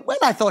I went, well,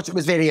 I thought it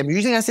was very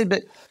amusing. I said,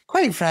 but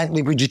quite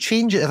frankly, would you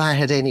change it if I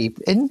had any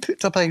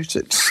input about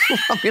it?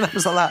 I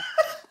was like that.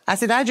 I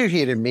said, I do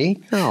hair and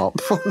makeup.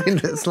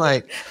 It's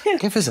like,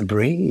 give us a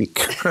break.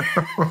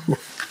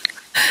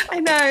 I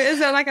know. Is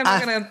it like I'm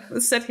not going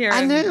to sit here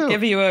and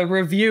give you a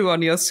review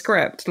on your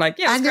script? Like,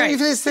 yeah, it's great. You're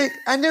going to say,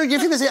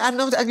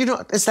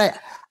 it's like,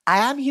 I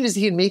am here as a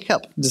hair and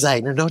makeup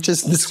designer, not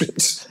just the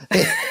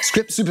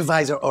script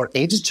supervisor or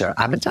editor,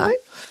 haven't I?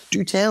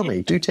 Do tell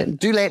me. Do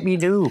let me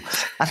know.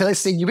 I feel like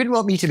saying you wouldn't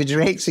want me to be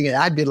directing it.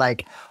 I'd be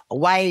like, a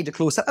wide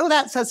close-up. Oh,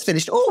 that's us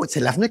finished. Oh, it's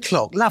 11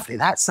 o'clock. Lovely.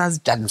 That's us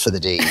done for the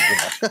day.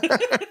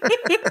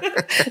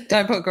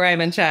 Don't put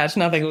Graham in charge.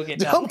 Nothing will get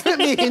done. Don't put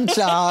me in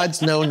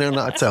charge. No,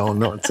 not at all.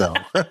 Not at all.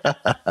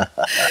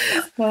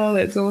 Oh,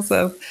 that's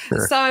awesome.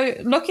 So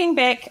looking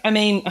back, I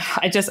mean,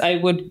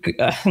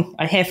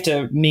 I have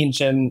to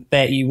mention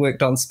that you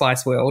worked on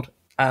Spice World.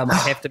 I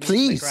have to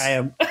mention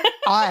Graham.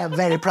 I am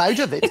very proud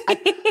of it.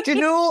 Do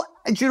you know,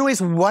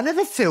 it's one of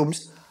the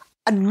films.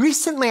 And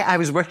recently I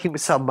was working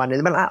with someone and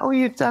they were like, oh,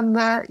 you've done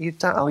that?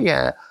 Oh,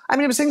 yeah. I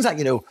mean, it was things like,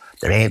 The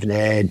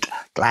Revenant,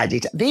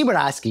 Gladiator. They were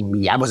asking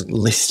me. I wasn't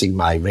listing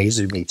my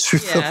resume to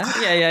them.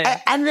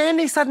 Yeah. And then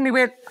they suddenly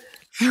went,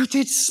 you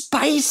did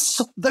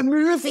Spice, the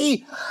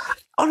movie.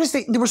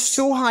 Honestly, they were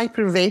so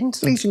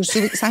hyperventilating, so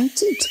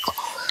excited.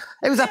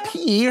 It was a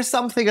PE or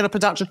something in a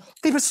production.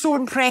 They were so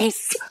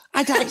impressed.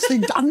 I'd actually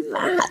done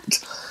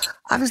that.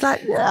 I was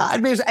like, yeah. I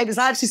mean, it was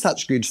actually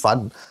such good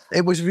fun.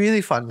 It was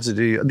really fun to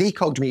do. They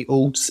called me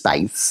Old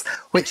Spice,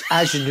 which,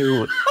 as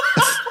you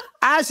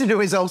know,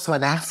 is also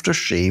an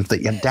aftershave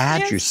that your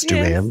dad used to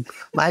wear.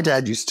 My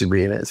dad used to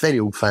wear it. It's very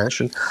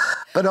old-fashioned.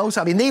 But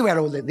also, I mean, they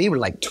were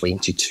like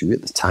 22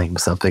 at the time or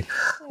something.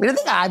 I mean, I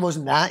think I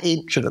wasn't that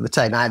ancient at the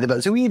time either, but I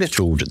was a wee bit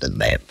older than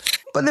them.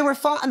 But they were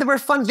fun, and they were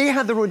fun. They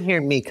had their own hair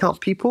and makeup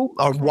people,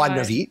 or one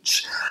of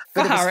each.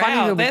 But it was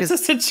funny though, because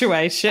that's a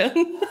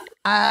situation.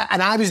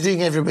 and I was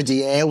doing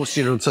everybody else,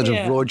 sort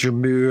of Roger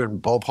Moore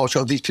and Bob Hosh,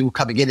 all these people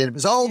coming in, and it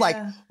was all like,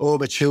 oh,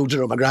 my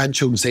children or my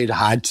grandchildren said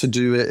I had to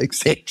do it,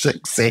 etc.,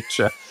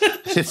 etc.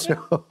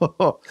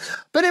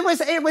 But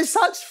it was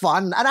such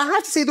fun, and I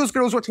have to say those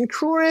girls worked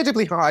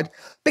incredibly hard,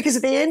 because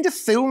at the end of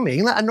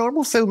filming, like a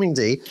normal filming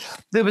day,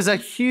 there was a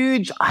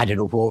huge, I don't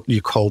know what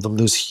you call them,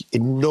 those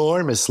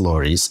enormous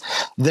lorries,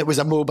 that was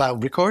a mobile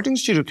recording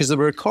studio, because they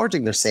were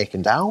recording their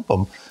second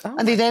album,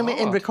 and they then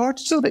went and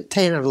recorded till about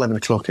 10 or 11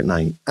 o'clock at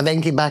night, and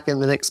then came back in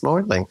the next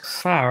morning.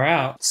 Far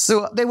out.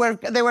 So they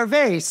were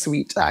very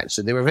sweet,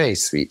 actually. They were very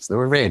sweet. They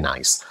were very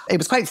nice. It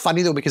was quite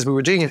funny, though, because we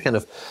were doing a kind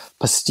of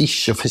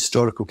pastiche of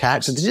historical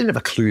characters. They didn't have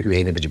a clue who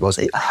anybody was.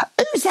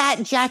 Who's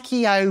that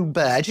Jackie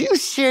O'Bird?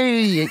 Who's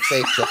she?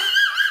 Etc.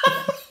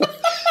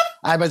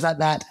 I was at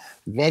that.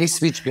 Very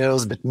sweet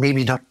girls, but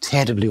maybe not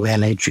terribly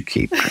well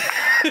educated.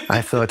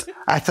 I thought,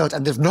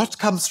 and they've not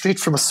come straight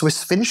from a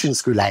Swiss finishing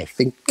school, I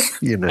think,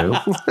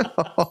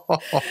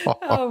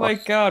 Oh, my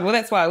God. Well,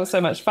 that's why it was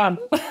so much fun.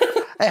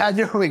 I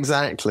know,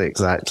 exactly.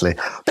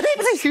 But it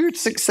was a huge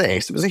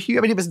success.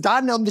 It was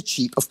done on the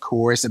cheap, of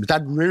course. It was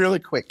done really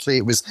quickly.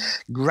 It was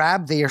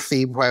grab their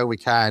fame while we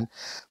can.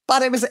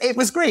 But it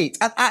was great.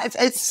 And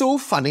it's so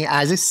funny,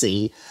 as I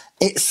say,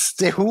 it's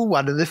still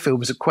one of the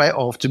films that quite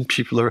often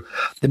people are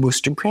the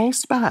most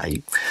impressed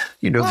by.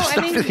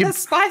 The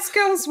Spice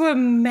Girls were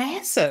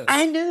massive.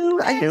 I know.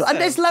 And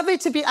it's lovely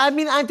to be,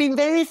 I've been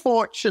very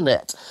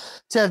fortunate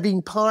to have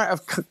been part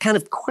of kind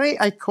of quite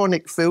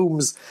iconic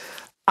films,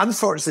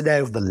 unfortunately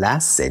now of the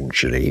last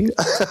century,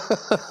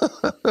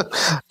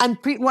 and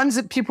ones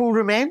that people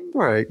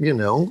remember,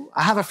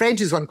 I have a friend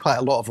who's won quite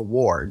a lot of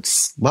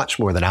awards, much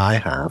more than I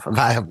have. If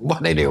I haven't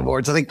won any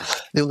awards, I think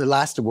the only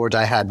last award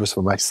I had was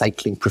for my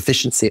cycling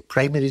proficiency at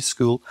primary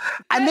school.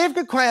 And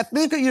they've got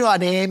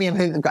an Emmy, I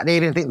think they've got an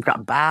Emmy, I think they've got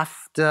a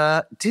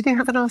BAFTA. Do they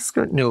have an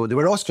Oscar? No, they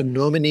were Oscar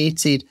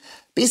nominated.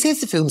 But he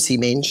says the films he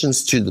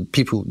mentions to the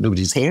people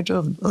nobody's heard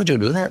of. Oh, do you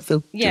know that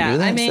film? Yeah,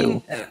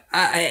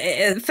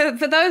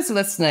 for those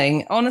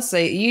listening,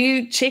 honestly,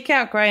 you check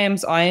out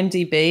Graham's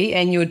IMDb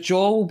and your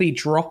jaw will be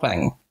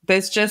dropping.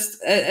 There's just,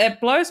 it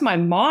blows my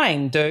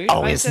mind, dude.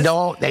 Oh, it's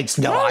not. No, it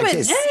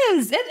is.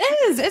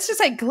 It's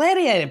just like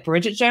Gladiator,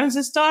 Bridget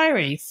Jones's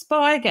Diary,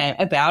 Spy Game,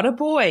 About a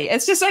Boy.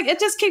 It's just like, it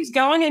just keeps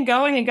going and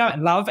going and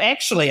going. Love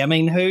Actually. I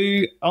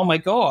mean, oh my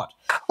God.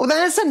 Well,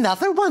 there's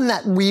another one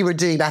that we were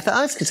doing. I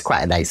thought, it's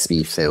quite a nice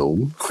wee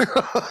film.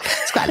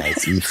 It's quite a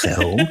nice wee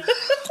film.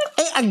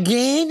 It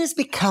again has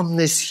become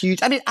this huge...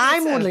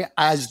 I'm only,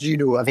 as you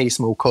know, a very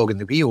small cog in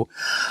the wheel.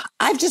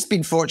 I've just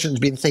been fortunate to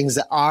be in things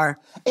that are,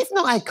 if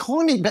not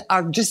iconic, but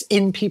are just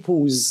in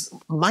people's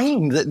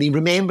mind, that they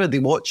remember, they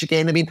watch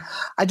again.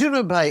 I don't know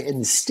about in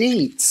the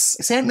States,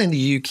 certainly in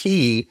the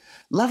UK,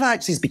 Love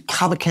Actually has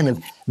become a kind of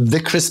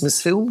the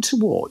Christmas film to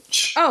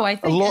watch. Oh, I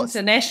think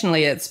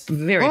internationally it's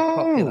very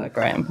popular,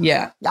 Graham.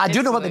 Yeah. I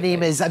don't know what the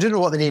name is. I don't know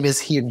what the name is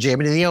here in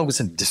Germany. They always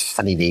have just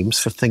funny names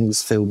for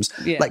films.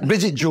 Yeah. Like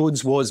Bridget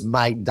Jones was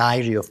My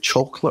Diary of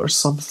Chocolate or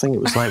something.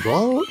 It was like,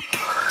 what?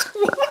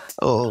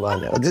 Oh, I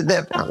know.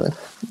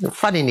 A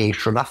funny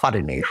nation. I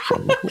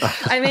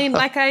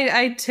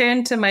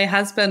turned to my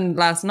husband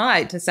last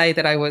night to say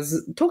that I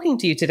was talking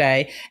to you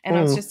today, and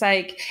I was just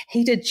like,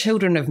 he did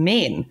Children of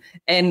Men,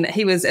 and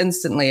he was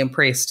instantly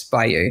impressed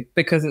by you,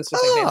 because it's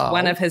just like, that's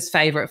one of his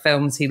favourite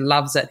films. He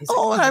loves it. He's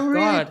like, I'm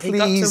really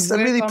pleased.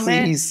 I'm really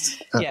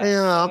pleased.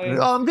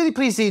 I'm really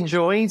pleased he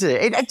enjoyed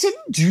it. It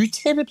didn't do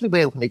terribly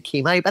well when it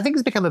came out. I think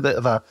it's become a bit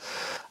of a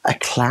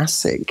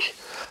classic.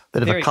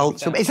 Bit of a cult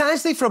film. It's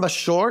actually from a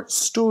short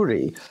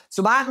story.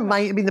 So that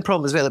might have been the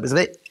problem as well. It was a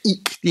bit,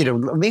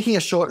 making a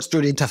short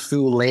story into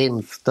full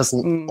length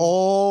doesn't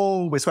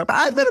always work. But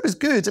I thought it was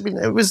good.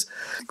 It was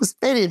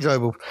very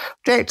enjoyable.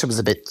 The director was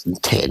a bit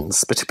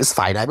intense, but it was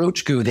fine. I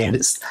won't go there.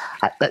 That's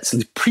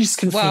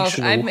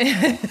pre-confessional.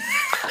 Well,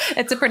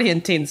 it's a pretty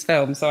intense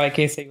film, so I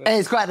guess he was.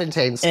 It's quite an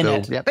intense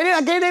film, yeah. But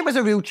again, it was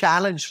a real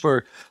challenge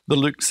for the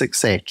looks,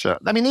 etc.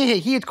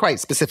 He had quite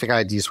specific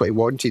ideas what he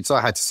wanted, so I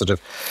had to sort of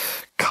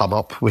come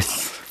up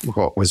with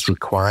what was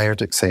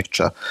required,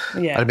 etc.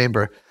 Yeah. I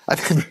remember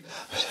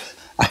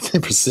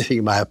sitting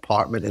in my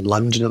apartment in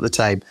London at the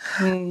time,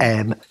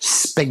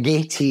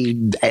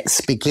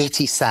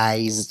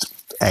 spaghetti-sized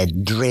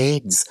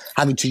dreads,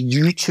 having to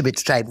YouTube it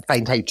to try and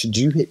find how to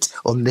do it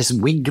on this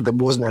wig that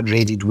wasn't a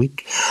dreaded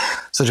wig,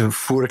 sort of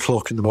 4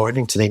 o'clock in the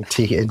morning, to then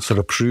take it in for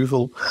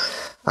approval.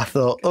 I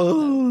thought,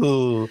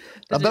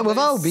 but we've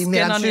all been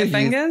there. I'm sure your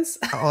fingers?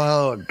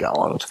 Oh,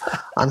 God.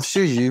 I'm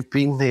sure you've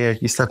been there.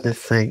 You start to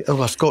think,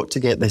 I've got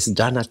to get this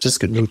done. I've just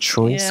got no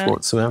choice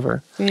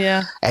whatsoever.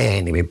 Yeah.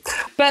 Anyway.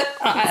 But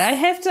I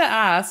have to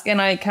ask,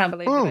 and I can't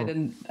believe I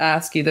didn't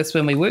ask you this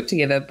when we worked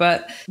together,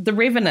 but The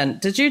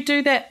Revenant, did you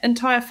do that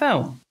entire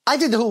film? I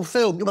did the whole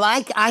film. Well,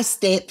 I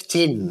stepped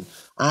in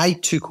I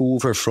took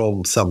over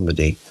from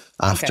somebody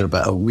after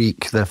about a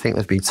week. I think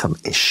there'd been some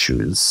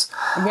issues.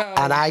 Well,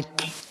 and I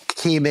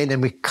came in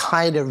and we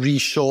kind of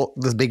reshot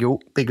the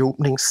big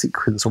opening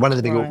sequence, or one of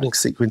the big opening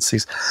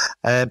sequences.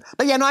 But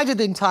yeah, no, I did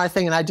the entire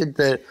thing, and I did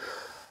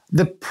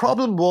the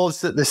problem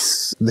was that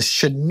the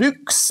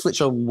Chinooks,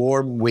 which are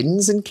warm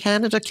winds in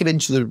Canada, came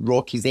into the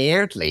Rockies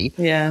early.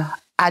 Yeah.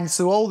 And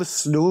so all the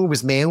snow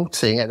was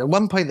melting. And at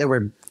one point they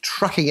were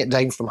trucking it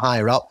down from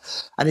higher up,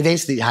 and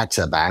eventually had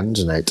to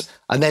abandon it.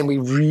 And then we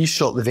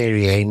reshot the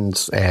very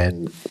end.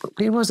 And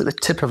where was it? The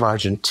tip of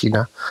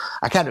Argentina.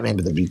 I can't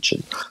remember the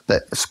region.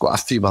 But it's quite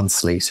a few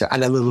months later,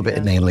 and a little bit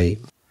in LA.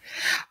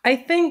 I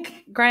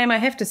think, Graham, I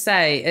have to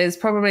say, is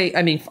probably,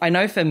 I mean, I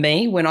know for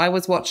me, when I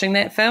was watching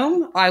that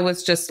film, I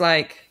was just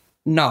like,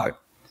 no,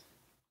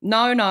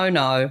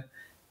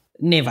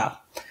 never.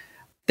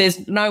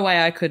 There's no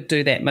way I could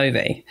do that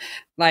movie.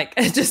 Like,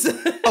 it just...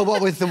 Oh,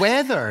 what with the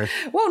weather?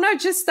 Well, no,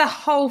 just the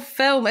whole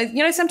film.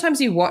 You know, sometimes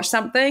you watch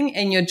something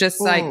and you're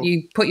just like,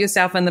 you put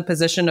yourself in the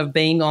position of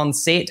being on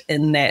set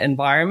in that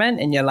environment,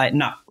 and you're like,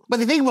 no. But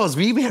the thing was,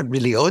 we weren't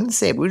really on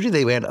set. We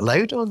really weren't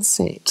allowed on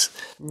set,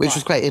 which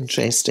was quite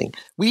interesting.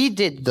 We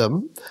did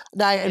them.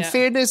 Now, in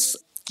fairness,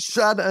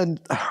 Shanna and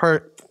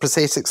her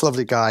prosthetics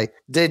lovely guy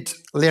did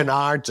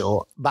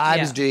Leonardo, but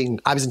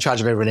I was in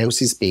charge of everyone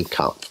else's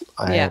makeup.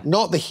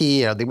 Not the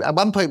hair. They, at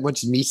one point,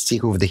 wanted me to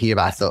take over the hair,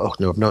 but I thought, oh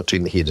no, I'm not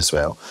doing the hair as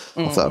well.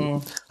 I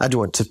thought, I don't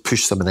want to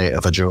push someone out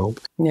of a job.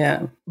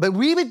 Yeah. But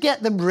we would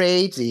get them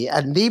ready,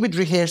 and they would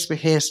rehearse.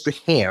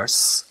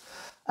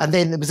 And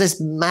then there was this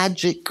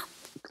magic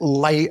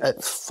light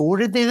at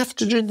 4 in the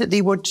afternoon that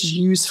they wanted to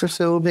use for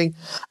filming.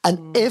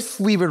 And if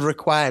we were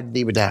required,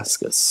 they would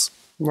ask us.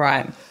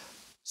 Right.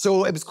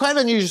 So it was quite an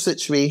unusual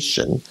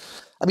situation.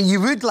 I mean,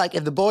 you would, like,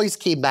 if the boys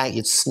came back,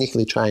 you'd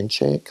sneakily try and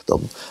check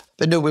them.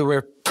 But no, we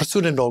were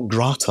persona non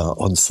grata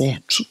on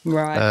set.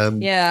 Right.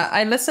 Yeah,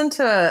 I listened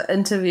to an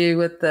interview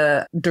with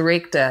the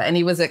director, and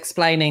he was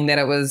explaining that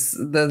it was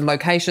the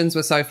locations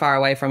were so far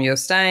away from your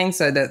staying,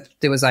 so that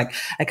there was like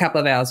a couple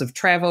of hours of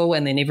travel,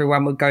 and then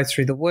everyone would go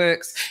through the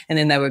works, and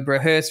then they would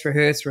rehearse,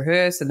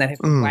 and they'd have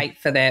to wait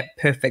for that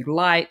perfect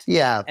light.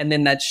 Yeah. And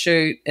then they'd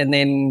shoot, and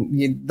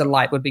then the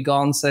light would be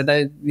gone, so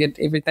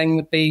everything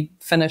would be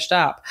finished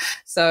up.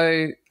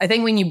 So I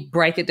think when you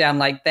break it down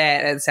like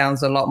that, it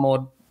sounds a lot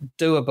more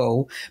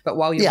doable, but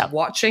while you're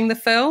watching the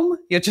film,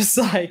 you're just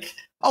like,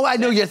 oh, I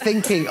know you're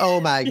thinking,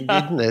 oh my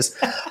goodness.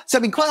 So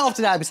I mean, quite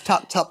often I was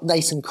tucked up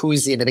nice and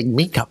cozy in a big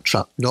makeup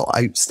truck, not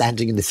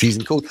outstanding in the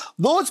freezing cold.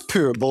 Those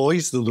poor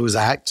boys, those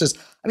actors,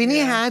 I mean, they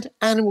had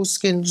animal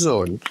skins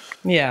on.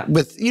 Yeah.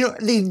 With, you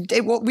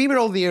know, we were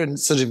all there and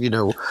sort of, you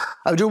know,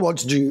 I don't want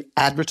to do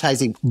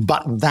advertising,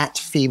 but that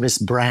famous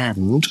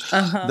brand,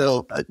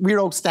 we're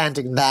all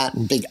standing in that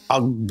and big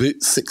Ugg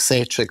boots,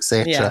 etc.,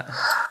 etc. Yeah.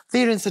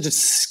 They're in sort of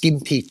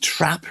skimpy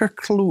trapper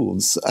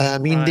clothes. I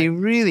mean, they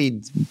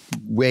really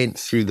went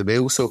through the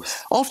mill. So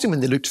often when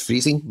they looked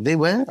freezing, they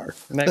were.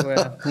 They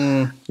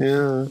were.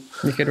 Yeah.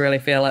 You could really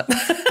feel it.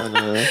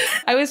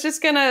 I was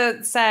just going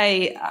to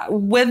say,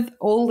 with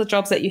all the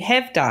jobs that you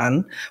have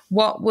done,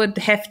 what would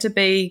have to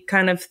be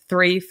kind of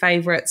 3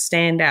 favourite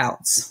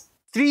standouts?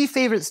 3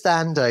 favourite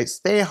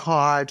standouts. They're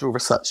hard over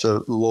such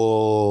a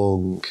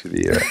long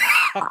career.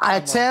 I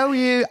tell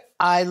you,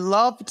 I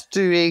loved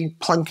doing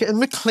Plunkett and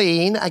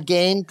McLean,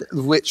 again,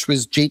 which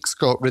was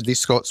Ridley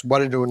Scott's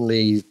one and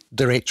only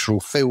directorial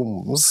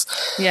films.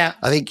 Yeah.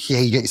 I think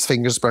he got his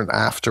fingers burnt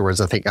afterwards.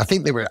 I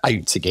think they were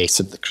out to get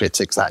him, the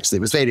critics, actually.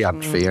 It was very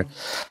unfair.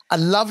 I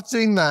loved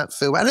doing that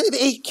film. And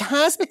it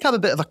has become a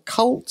bit of a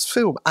cult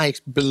film, I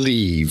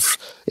believe.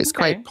 It's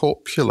quite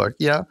popular,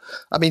 yeah.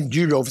 I mean,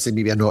 you obviously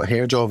maybe have not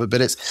heard of it,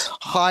 but it's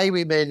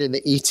highwaymen in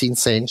the 18th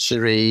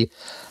century.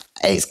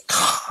 It's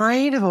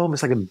kind of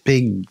almost like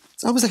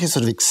it's almost like a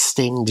sort of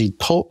extended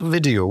pop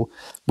video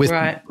with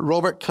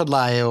Robert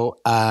Carlyle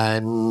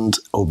and,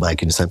 oh my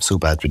goodness, I'm so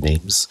bad with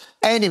names.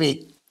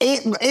 Anyway,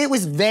 it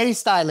was very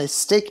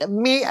stylistic.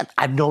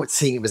 I'm not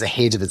saying it was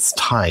ahead of its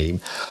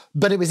time,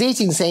 but it was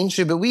 18th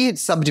century, but we had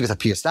somebody with a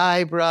pierced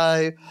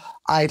eyebrow.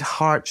 I had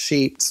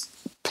heart-shaped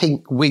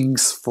pink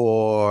wigs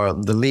for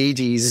the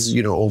ladies,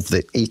 you know, of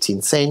the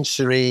 18th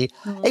century.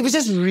 It was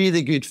just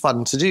really good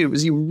fun to do.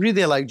 You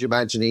really allowed your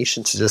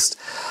imagination to just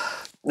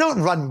not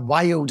run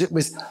wild. It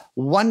was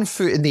one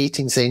foot in the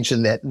 18th century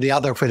and the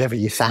other wherever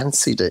you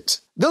fancied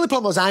it. The only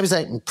problem was I was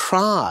out in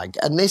Prague,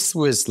 and this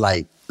was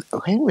like,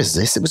 when was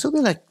this? It was only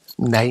like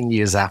 9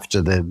 years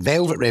after the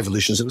Velvet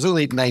Revolution. So it was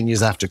only 9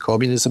 years after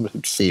communism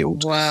had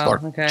failed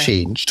or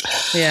changed.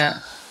 Yeah.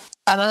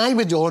 And I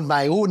would, on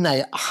my own,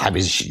 I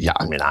was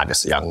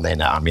young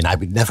then. I mean, I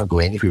would never go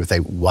anywhere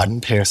without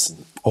one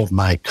person of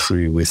my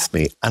crew with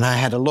me. And I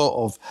had a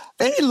lot of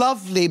very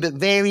lovely but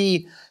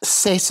very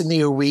set in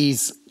their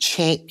ways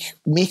Czech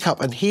makeup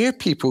and hair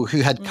people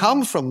who had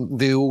come from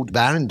the old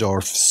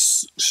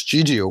Barendorf's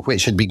studio,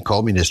 which had been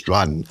communist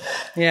run.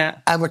 Yeah.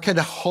 And were kind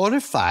of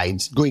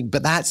horrified, going,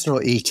 but that's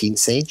not 18th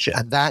century,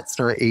 and that's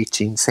not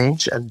 18th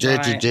century. And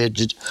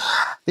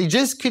they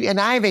just couldn't. And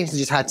I eventually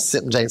just had to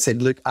sit them down and say,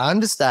 look, I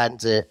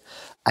understand it.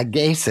 I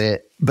get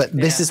it, but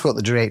this is what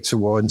the director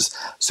wants.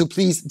 So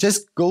please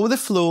just go with the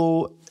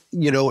flow.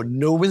 You know,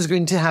 no one's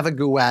going to have a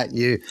go at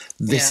you.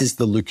 This is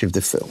the look of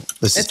the film.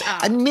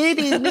 And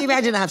maybe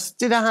I did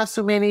I have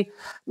so many?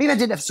 Maybe I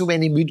didn't have so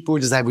many mood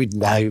boards as I would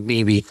now.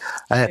 Maybe,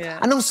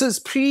 and also it's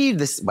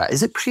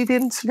is it pre the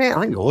internet?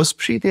 I think it was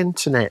pre the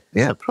internet.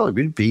 Yeah, it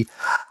probably would be.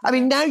 I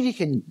mean, now you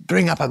can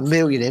bring up a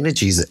million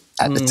images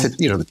at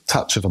the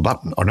touch of a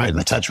button, or not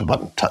the touch of a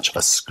button, touch of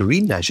a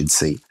screen, I should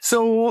say.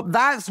 So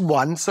that's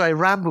one. So I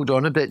rambled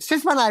on a bit. It's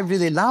just one I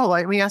really love.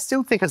 I mean, I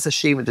still think it's a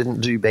shame it didn't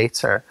do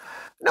better.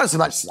 Not so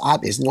much that,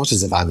 it's not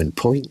as if I'm in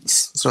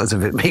points. It's not as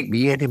if it make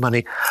me any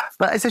money.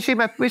 But it's a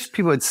shame. I wish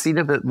people had seen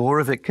a bit more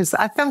of it because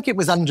I think it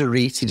was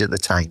underrated at the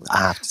time, I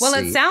have to say. Well,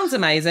 it sounds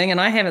amazing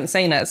and I haven't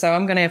seen it, so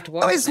I'm going to have to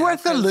watch it. It's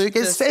worth a look.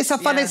 It's a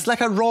fun, it's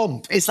like a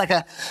romp. It's like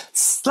a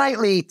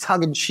slightly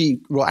tongue-in-cheek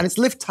romp. And it's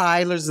Liv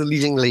Tyler's the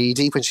leading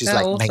lady when she's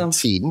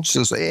 19.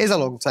 So it is a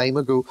long time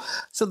ago.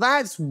 So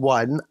that's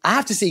one. I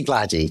have to say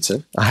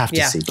Gladiator.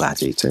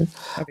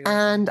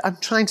 And I'm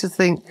trying to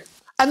think.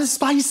 And the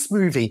Spice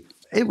movie.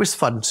 It was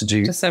fun to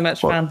do. Just so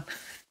much fun.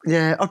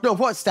 Yeah. Oh, no,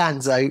 what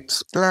stands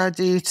out?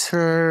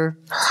 Gladiator.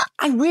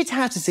 I would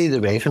have to say The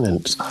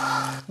Revenant.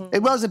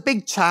 It was a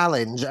big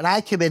challenge, and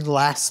I came in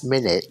last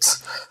minute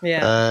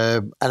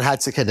and had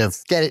to kind of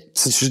get it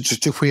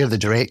to where the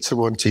director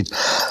wanted.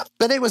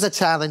 But it was a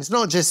challenge,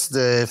 not just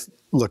the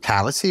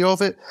locality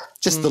of it,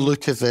 just the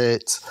look of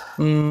it.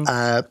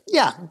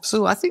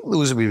 So I think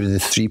those would be the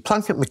three.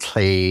 Plunkett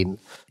McLean,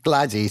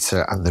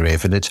 Gladiator and The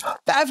Revenant.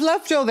 But I've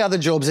loved all the other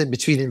jobs in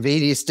between in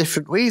various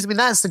different ways. I mean,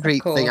 that's the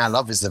great thing I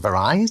love is the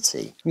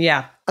variety.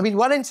 Yeah. I mean,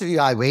 one interview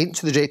I went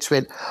to, the director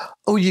went,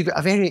 "Oh, you've got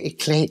a very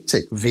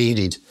eclectic,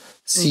 varied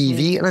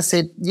CV." And I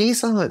said,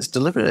 "Yes, it's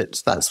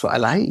deliberate. That's what I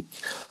like."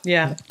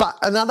 Yeah. But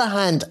on the other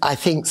hand, I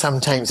think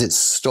sometimes it's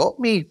stopped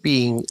me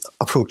being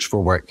approached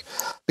for work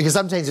because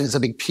sometimes if it's a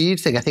big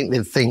period thing, I think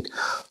they'd think,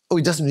 "Oh,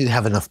 he doesn't really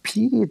have enough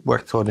period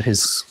work on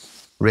his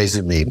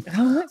resume."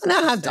 And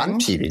I have done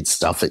period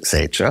stuff,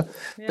 etc.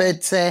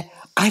 But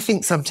I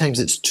think sometimes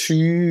it's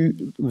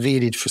too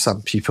varied for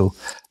some people.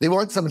 They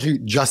want someone who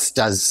just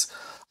does,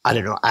 I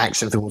don't know,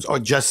 action films, or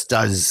just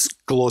does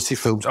glossy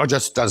films, or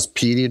just does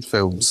period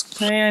films.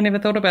 Yeah, I never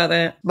thought about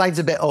that. Mine's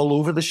a bit all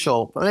over the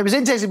shop. And it was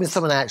interesting when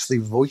someone actually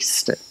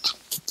voiced it.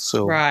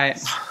 So,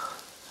 right.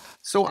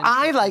 So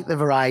I like the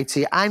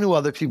variety. I know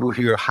other people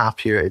who are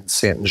happier in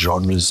certain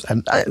genres,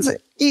 and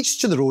each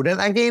to their own.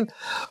 And again,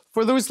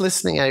 for those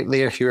listening out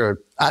there who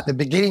are at the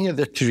beginning of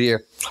their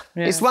career,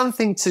 it's one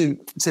thing to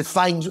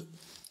find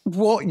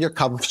what you're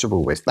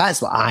comfortable with.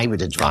 That's what I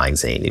would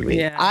advise anyway.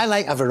 Yeah. I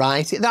like a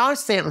variety. There are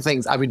certain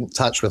things I wouldn't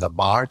touch with a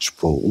barge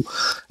pole,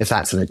 if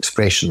that's an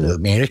expression that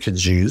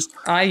Americans use.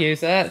 I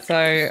use it, so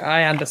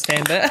I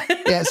understand it.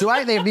 Yeah, so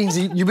I think it means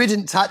you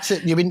wouldn't touch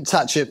it. You wouldn't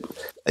touch it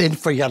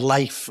for your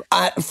life.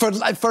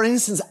 For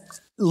instance,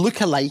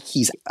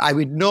 lookalikes. I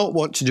would not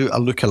want to do a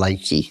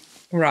lookalike.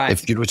 Right.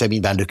 If you know what I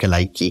mean by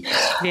lookalike.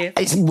 Yeah.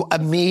 It's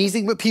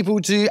amazing what people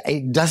do.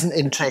 It doesn't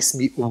interest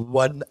me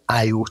one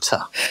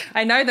iota.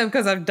 I know them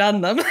because I've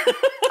done them.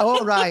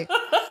 Oh, right.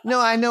 No,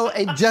 I know.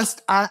 It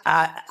just,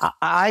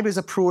 I was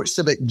approached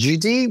about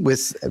Judy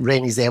with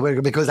Rennie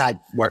Zellweger because I'd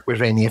worked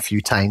with Rennie a few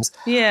times.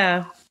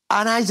 Yeah.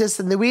 And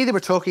in the way they were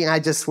talking,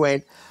 I just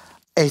went,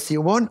 if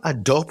you want a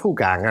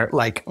doppelganger,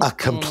 like a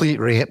complete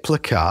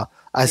replica,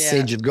 I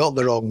said, you've got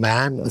the wrong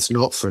man. It's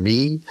not for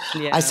me.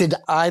 Yeah. I said,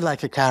 I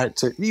like a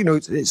character,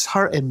 it's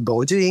her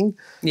embodying.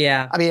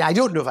 Yeah. I mean, I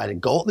don't know if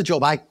I'd got the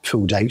job. I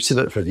pulled out of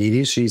it for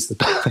various reasons.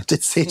 I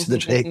did say to the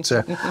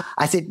director,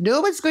 I said, no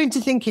one's going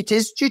to think it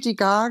is Judy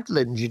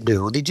Garland,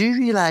 They do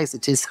realise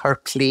it is her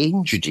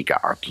playing Judy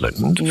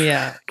Garland.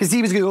 Yeah. Because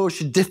he was going,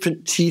 she had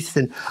different teeth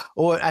and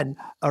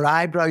her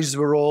eyebrows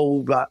were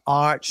all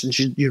arched and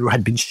she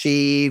had been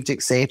shaved,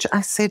 etc.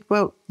 I said,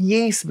 well,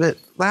 yes, but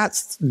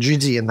that's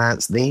Judy and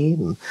that's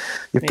them.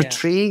 You're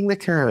portraying the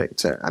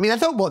character. I mean, I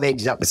thought what they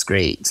ended up was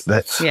great,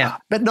 but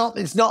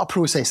it's not a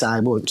process I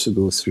want to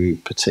go through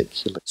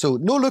particularly. So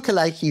no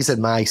lookalikes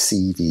in my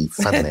CV,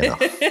 funnily enough.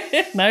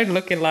 No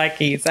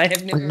lookalikes. I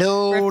have never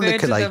referred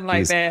to them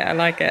like that. I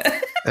like it.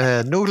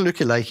 No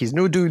lookalikes.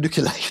 Don't do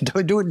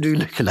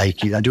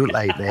lookalikes. I don't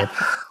like them.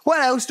 What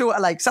else don't I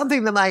like?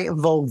 Something that might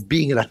involve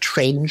being in a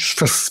trench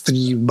for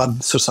 3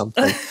 months or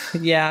something.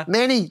 Yeah.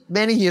 Many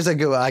years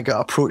ago, I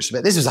got approached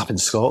about, this was up in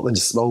Scotland, a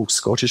small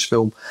Scottish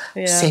film,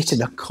 set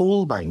in a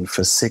coal mine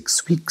for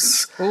 6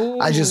 weeks. Ooh.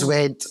 I just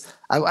went,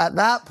 at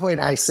that point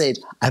I said,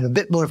 I'm a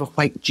bit more of a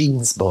white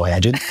jeans boy. I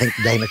didn't think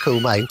down a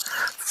coal mine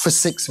for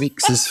 6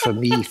 weeks is for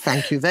me.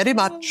 Thank you very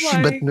much,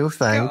 but no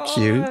thank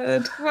you.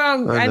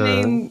 Well, I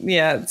mean,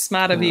 it's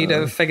smart of you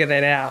to figure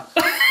that out.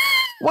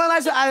 Well,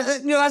 that's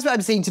what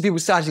I'm saying to people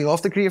starting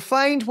off the career.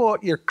 Find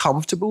what you're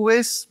comfortable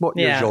with, what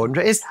your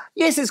genre is.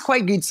 Yes, it's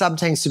quite good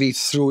sometimes to be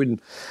thrown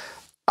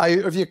out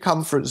of your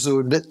comfort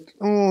zone, but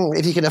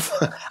if you can,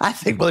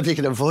 if you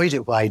can avoid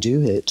it, why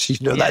do it?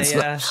 That's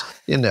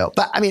what,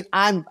 But I mean,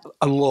 I'm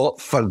a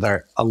lot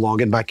further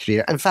along in my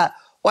career. In fact,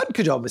 one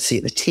could almost say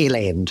at at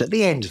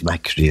the end of my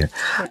career.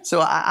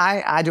 So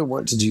I don't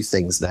want to do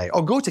things now,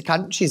 or go to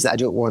countries that I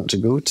don't want to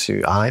go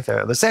to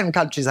either. There's certain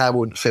countries I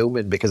won't film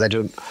in because I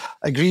don't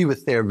agree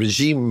with their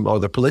regime or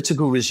their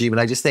political regime, and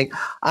I just think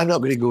I'm not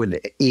going to go and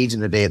aid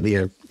and abet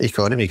their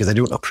economy because I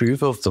don't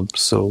approve of them.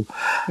 So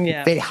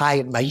very high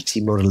and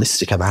mighty,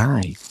 moralistic am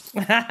I.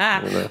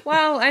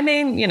 Well, I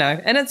mean,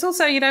 and it's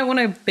also you don't want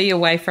to be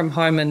away from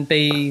home and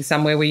be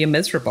somewhere where you're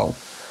miserable.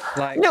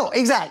 No,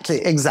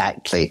 exactly.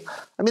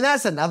 I mean,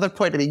 that's another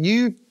point. I mean,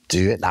 you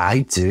do it,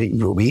 I do it.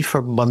 You're away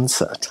for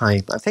months at a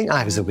time. I think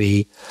I was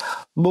away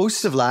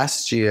most of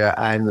last year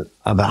and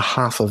about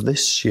half of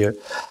this year.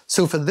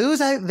 So for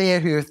those out there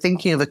who are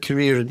thinking of a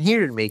career in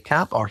hair and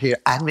makeup or hair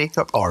and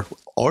makeup or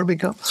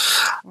makeup,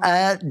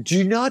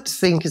 do not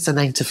think it's a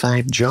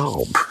 9-to-5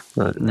 job.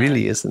 No, it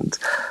really isn't.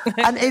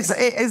 And it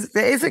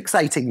is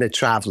exciting, the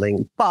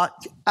travelling, but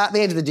at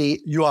the end of the day,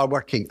 you are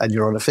working and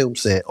you're on a film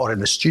set or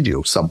in a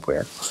studio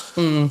somewhere.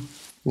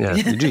 Yeah,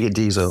 you do get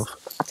days off.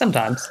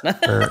 Sometimes.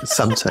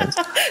 Sometimes.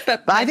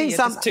 But I think you're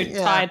just too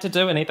tired to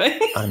do anything.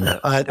 I know.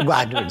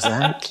 I know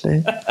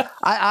exactly.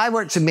 I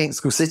worked in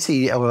Mexico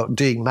City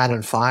doing Man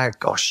on Fire,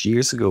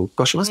 years ago.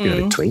 It must be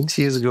about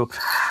 20 years ago.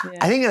 Yeah.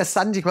 I think on a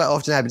Sunday quite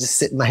often I would just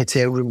sit in my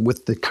hotel room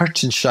with the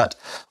curtain shut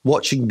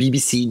watching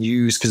BBC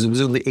News because it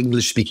was only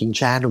English-speaking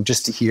channel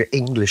just to hear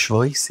English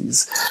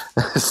voices.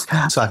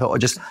 So I thought,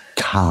 just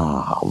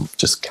calm.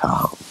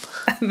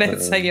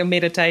 That's like your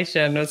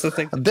meditation or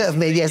something. A bit of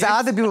meditation.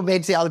 Other people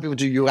meditate, other people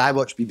do yoga. I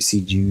watch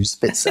BBC News. A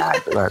bit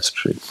sad, but that's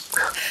true.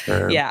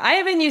 I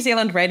have a New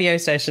Zealand radio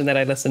station that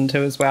I listen to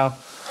as well.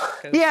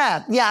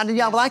 Yeah.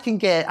 Well,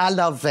 I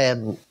love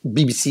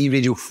BBC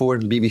Radio 4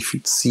 and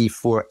BBC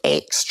 4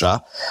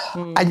 Extra,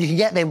 and you can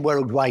get them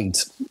worldwide,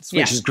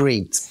 which is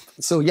great.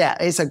 So, yeah,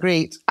 it's a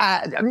great...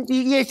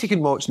 yes, you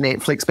can watch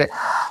Netflix, but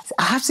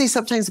I have to say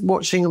sometimes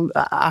watching them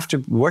after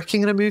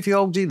working in a movie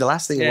all day, the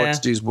last thing you want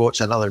to do is watch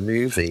another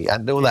movie. I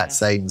know that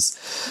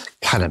sounds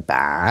kind of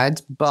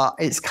bad, but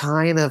it's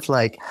kind of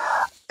like...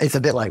 It's a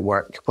bit like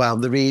work. Well,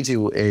 the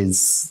radio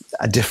is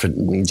a different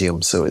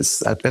medium, so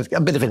it's a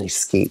bit of an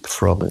escape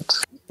from it.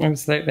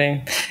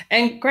 Absolutely.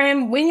 And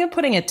Graham, when you're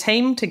putting a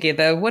team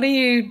together, what are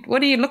you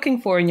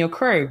looking for in your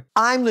crew?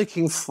 I'm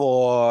looking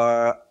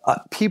for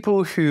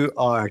people who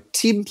are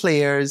team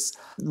players,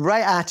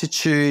 right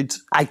attitude.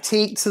 I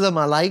take to them,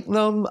 I like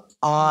them.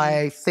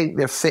 I think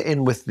they're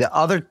fitting with the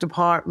other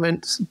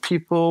department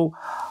people.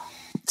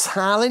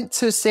 Talent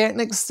to a certain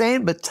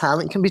extent, but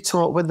talent can be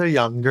taught when they're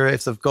younger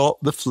if they've got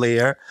the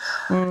flair.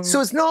 So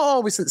it's not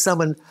always that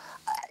someone...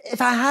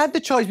 If I had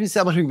the choice between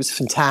someone who was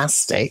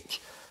fantastic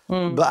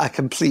but a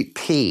complete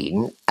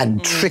pain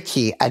and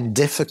tricky and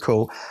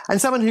difficult, and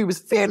someone who was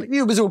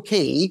fairly, was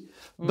okay,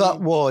 but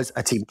was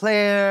a team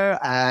player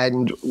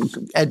and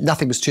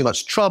nothing was too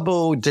much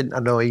trouble, didn't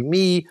annoy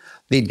me,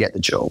 they'd get the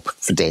job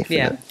for definite.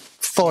 Yeah.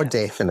 For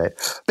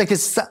definite.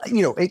 Because,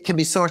 it can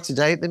be sorted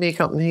out, the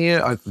makeup and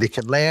hair, or they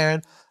can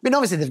learn. I mean,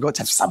 obviously, they've got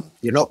to have some.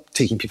 You're not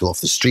taking people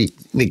off the street.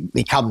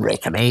 They come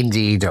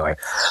recommended or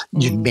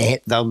you've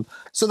met them.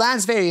 So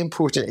that's very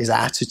important, is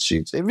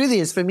attitude. It really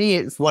is. For me,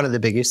 it's one of the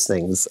biggest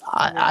things.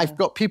 I've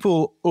got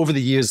people over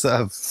the years that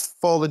have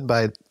fallen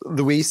by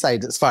the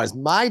wayside as far as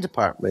my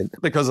department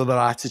because of their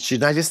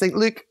attitude. And I just think,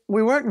 look,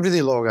 we work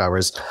really long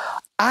hours.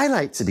 I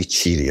like to be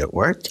cheery at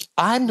work.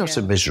 I'm not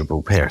a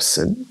miserable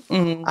person.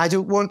 I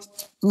don't want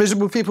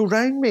miserable people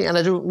around me. And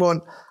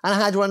I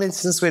had one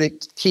instance where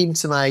it came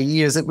to my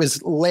ears. It was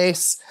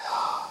less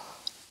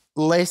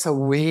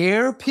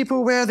aware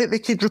people were that they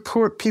could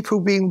report people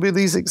being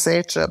bullies,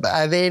 etc. But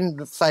I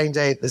then found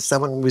out that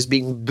someone was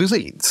being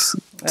bullied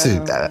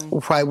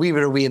while we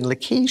were away on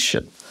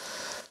location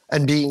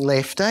and being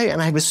left out.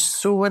 And I was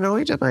so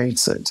annoyed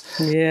about it.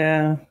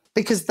 Yeah.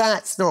 Because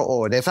that's not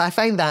on. If I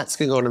find that's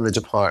going on in the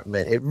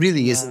department, it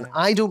really isn't.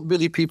 I don't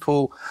bully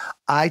people.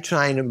 I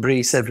try and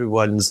embrace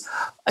everyone's,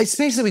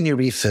 especially when you're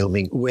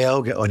refilming, we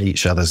all get on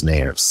each other's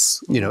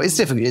nerves. It's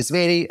difficult. It's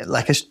very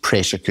like a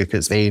pressure cooker.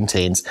 It's very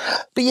intense.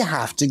 But you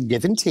have to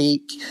give and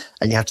take,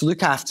 and you have to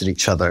look after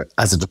each other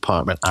as a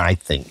department, I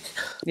think,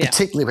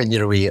 particularly when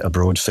you're away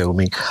abroad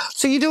filming.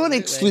 So you don't want to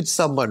exclude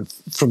someone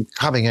from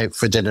coming out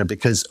for dinner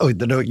because,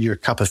 they're not your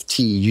cup of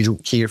tea, you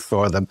don't care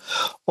for them.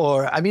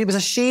 Or, it was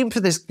a shame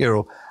for this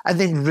girl, and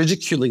then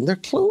ridiculing their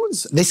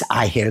clothes. This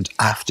I heard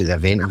after the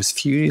event. I was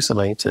furious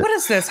about it. What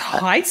is this,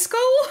 high school?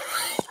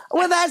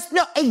 Well, that's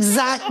not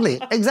exactly,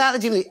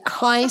 Julie.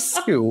 High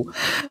school.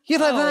 You're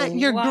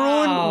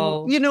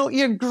grown,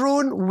 you're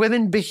grown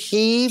women,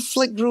 behave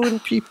like grown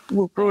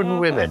people, grown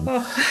women.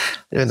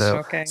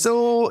 Shocking.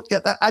 So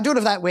I don't know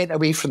if that went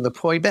away from the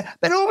point, but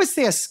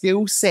obviously a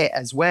skill set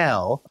as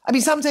well.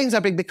 Sometimes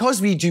because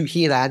we do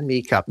hair and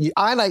makeup,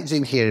 I like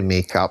doing hair and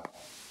makeup,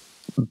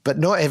 but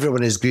not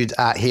everyone is good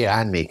at hair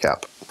and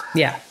makeup.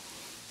 Yeah.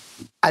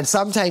 And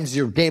sometimes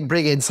you're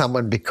bringing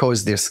someone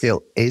because their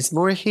skill is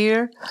more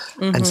hair,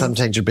 and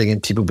sometimes you're bringing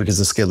people because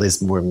the skill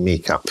is more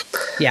makeup.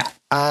 Yeah.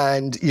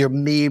 And you're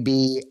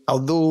maybe,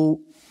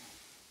 although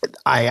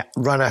I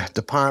run a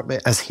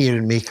department as hair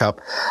and makeup,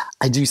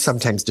 I do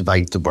sometimes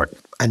divide the work.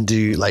 and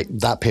do like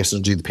that person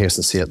will do the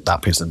person's hair,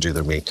 that person will do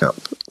their makeup.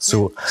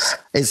 So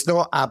it's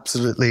not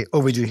absolutely, oh,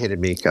 we do hair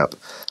and makeup.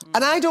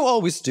 And I don't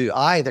always do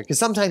either, because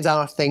sometimes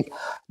I think,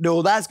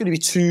 no, that's going to be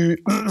too,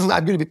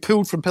 I'm going to be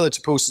pulled from pillar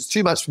to post. It's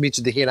too much for me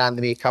to do the hair and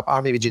the makeup,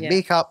 or maybe do the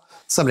makeup,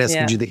 somebody else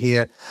can do the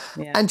hair.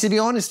 Yeah. And to be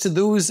honest, to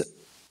those,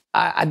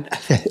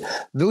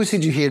 those who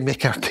do hair and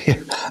makeup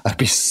are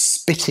be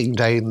spitting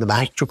down the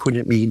microphone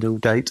at me, no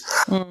doubt.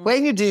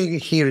 When you're doing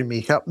hair and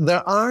makeup,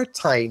 there are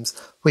times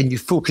when you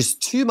focus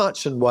too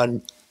much on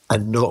one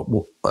and not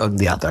on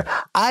the other.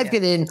 I've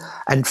been in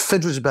and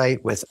fiddled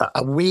about with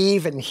a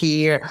wave in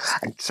here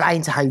and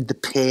trying to hide the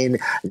pen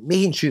and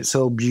making sure it's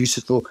all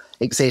beautiful,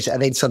 etc.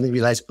 And then suddenly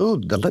realise, oh,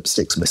 the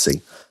lipstick's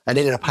missing. And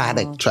then in a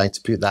panic trying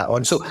to put that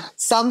on. So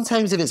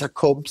sometimes if it's a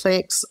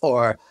complex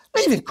or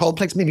not even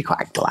complex, maybe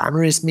quite a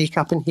glamorous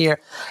makeup in here,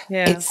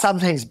 it's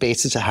sometimes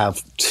better to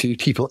have two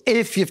people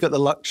if you've got the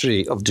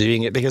luxury of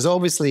doing it, because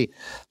obviously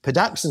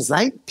productions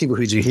like people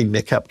who do hair and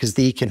makeup, because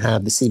they can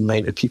have the same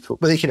amount of people,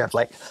 but they can have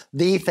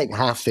they think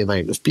half the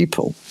amount of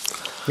people.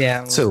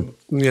 Yeah. So,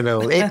 you know,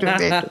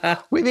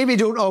 we maybe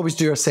don't always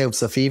do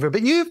ourselves a favour,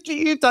 but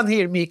you've done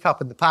hair and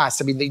makeup in the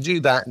past. I mean, they do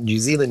that in New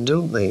Zealand,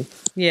 don't they?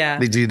 Yeah.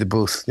 They do the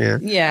both, yeah.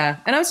 Yeah.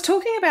 And I was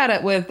talking about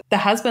it with the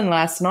husband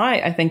last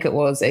night, I think it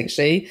was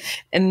actually,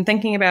 and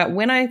thinking about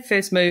when I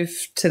first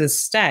moved to the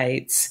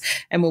States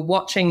and were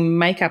watching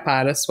makeup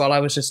artists while I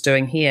was just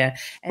doing hair,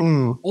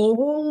 and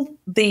all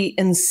the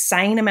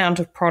insane amount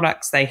of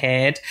products they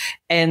had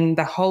and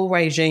the whole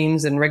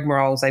regimes and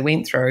rigmaroles they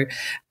went through,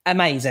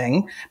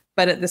 amazing.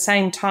 But at the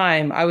same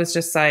time, I was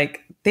just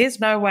like, there's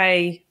no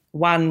way,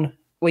 when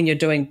you're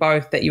doing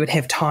both, that you would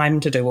have time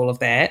to do all of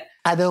that.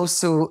 And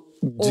also,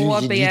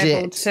 or be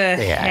able to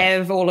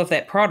have all of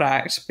that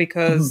product,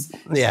 because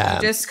you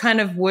just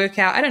kind of work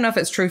out. I don't know if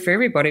it's true for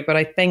everybody, but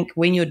I think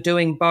when you're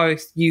doing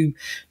both, you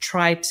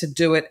try to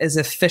do it as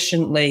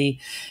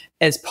efficiently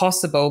as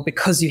possible,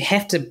 because you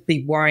have to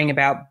be worrying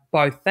about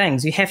both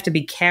things. You have to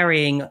be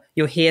carrying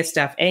your hair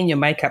stuff and your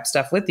makeup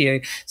stuff with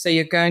you. So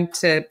you're going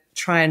to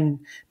try and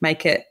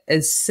make it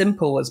as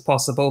simple as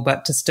possible,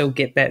 but to still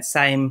get that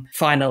same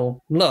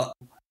final look.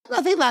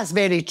 I think that's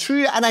very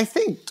true. And I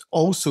think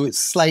also it's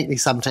slightly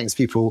sometimes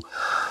people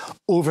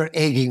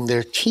over-egging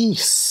their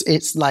case.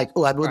 It's like,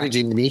 oh, I'm only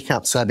doing the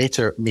makeup, so I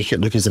better make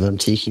it look as if I'm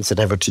taking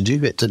forever to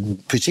do it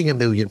and putting a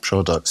million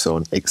products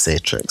on,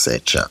 etc.,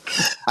 etc.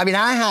 I mean,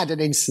 I had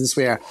an instance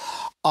where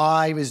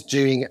I was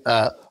doing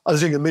a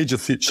major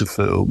feature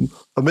film,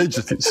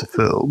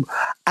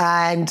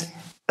 and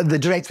the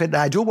director went,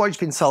 I don't want you to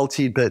be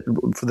insulted, but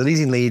for the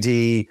leading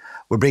lady,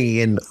 we're bringing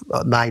in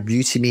my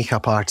beauty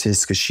makeup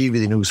artist because she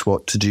really knows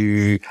what to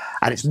do.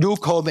 And it's no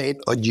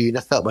comment on you. And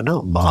I thought, well,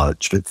 not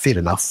much, but fair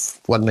enough.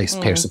 One nice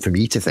person for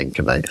me to think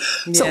about.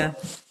 Yeah. So,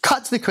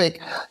 cut to the quick.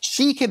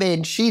 She came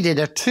in, she did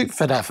her, took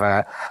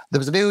forever. There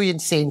was a million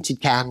scented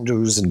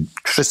candles and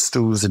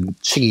crystals and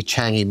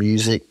chingy-changy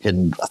music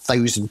and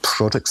 1,000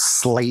 products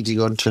sliding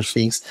onto her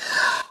face.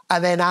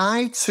 And then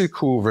I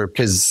took over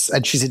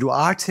and she said, well,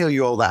 I'll tell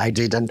you all that I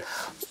did. And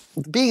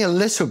being a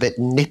little bit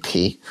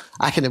nippy,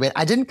 I kind of went,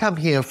 I didn't come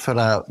here for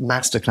a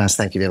masterclass,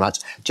 thank you very much.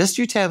 Just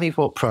you tell me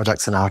what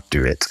products and I'll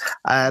do it.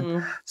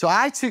 So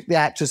I took the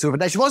actress over.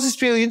 Now, she was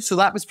Australian, so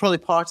that was probably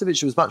part of it.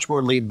 She was much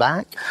more laid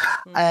back.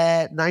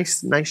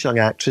 Nice young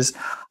actress.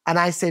 And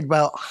I said,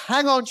 well,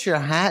 hang on to your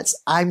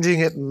hats. I'm doing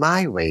it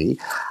my way.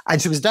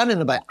 And she was done in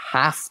about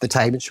half the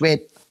time. And she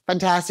went,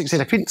 fantastic. She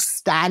said, I couldn't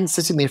stand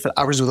sitting there for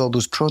hours with all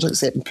those products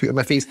set and put on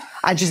my face.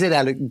 And she said,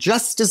 I look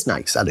just as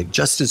nice. I look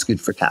just as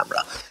good for camera.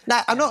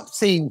 Now, I'm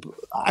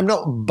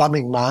not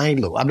bumming my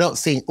low. I'm not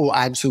saying, oh,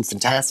 I'm so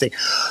fantastic.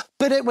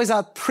 But it was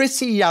a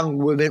pretty young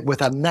woman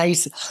with a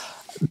nice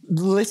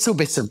little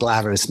bit of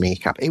glamorous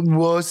makeup. It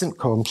wasn't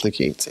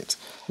complicated.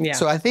 Yeah.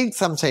 So I think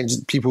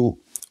sometimes people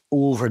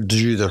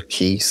overdo their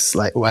case,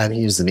 like, oh, I'm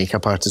here's the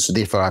makeup artist, so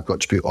therefore I've got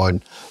to put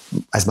on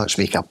as much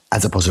makeup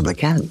as I possibly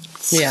can.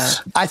 Yeah.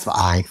 That's what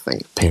I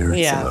think,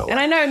 personally. Yeah. And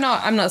I know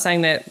I'm not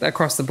saying that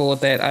across the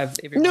board that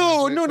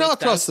No, not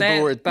across the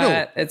board.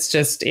 But it's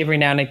just every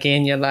now and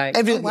again you're like,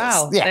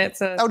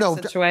 that's a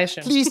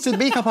situation. Please, to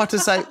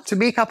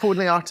makeup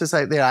only artists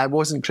out there, I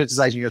wasn't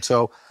criticising you at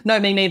all. No,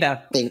 me neither.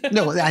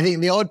 No, I think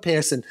the odd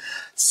person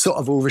sort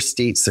of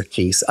overstates their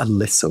case a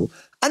little.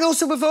 And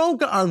also, we've all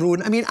got our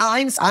own. I mean,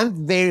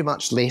 I'm very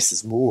much less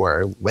is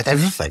more with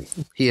everything,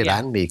 hair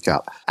and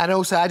makeup. And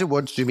also, I don't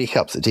want to do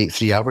makeups that take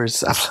 3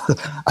 hours.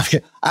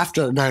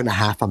 After an hour and a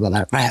half, I'm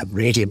like, right, I'm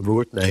ready, I'm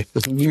bored now.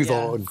 Let's move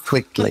on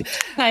quickly.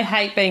 I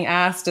hate being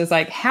asked, is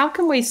like, how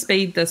can we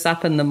speed this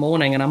up in the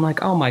morning? And I'm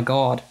like, oh my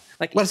God.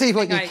 Like, well, see,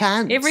 what you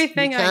can't.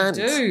 Everything I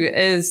do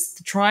is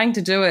trying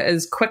to do it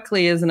as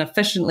quickly as and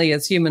efficiently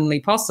as humanly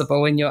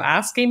possible. When you're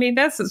asking me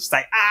this, it's just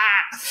like,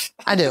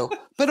 I know.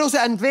 But also,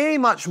 and very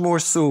much more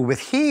so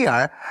with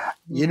hair,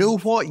 you know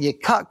what? You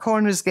cut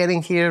corners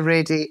getting hair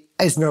ready,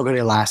 it's not going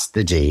to last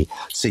the day.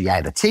 So you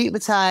either take the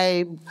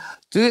time,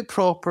 do it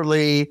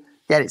properly,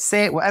 get it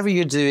set, whatever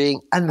you're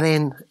doing, and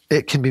then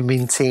it can be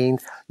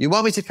maintained. You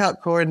want me to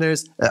cut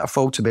corners that are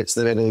faulty bits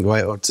that then go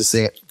out on to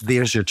say,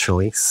 there's your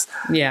choice.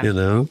 Yeah. You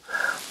know?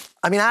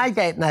 I mean, I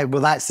get now,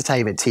 well, that's the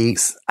time it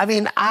takes. I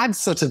mean, I'm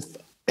sort of,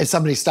 if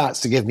somebody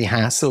starts to give me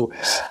hassle,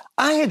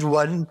 I had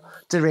one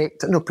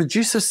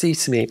producer say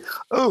to me,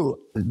 oh,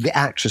 the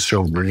actress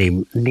from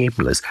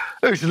nameless,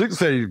 oh, she looks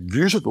very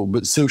beautiful,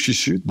 but so she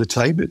should, the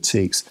time it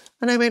takes.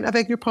 And I went, I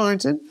beg your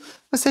pardon?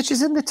 I said,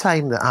 she's in the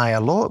time that I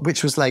allot,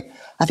 which was like,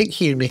 I think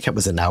hair and makeup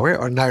was an hour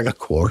or an hour and a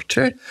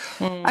quarter.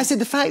 I said,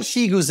 the fact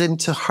she goes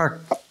into her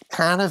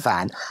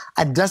caravan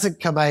and doesn't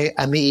come out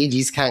and the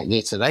ADs can't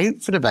get her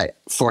out for about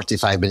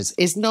 45 minutes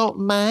is not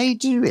my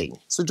doing.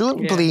 So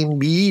don't blame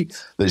me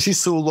that she's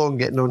so long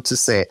getting on to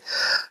set.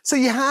 So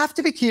you have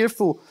to be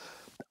careful.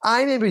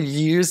 I remember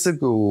years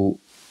ago,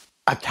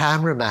 a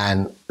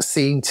cameraman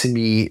saying to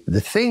me,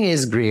 the thing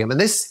is, Graham, and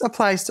this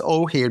applies to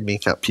all hair and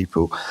makeup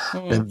people,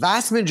 the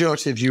vast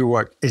majority of your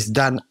work is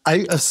done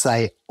out of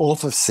sight,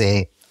 off of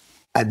set,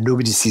 and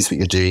nobody sees what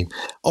you're doing.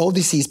 All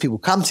they see is people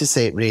come to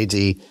set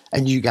ready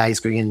and you guys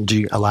going in and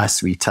doing a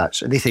last wee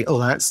touch. And they think, oh,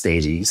 that's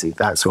dead easy.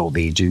 That's all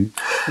they do.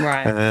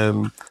 Right.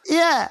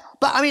 Yeah.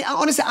 But I mean,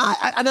 honestly,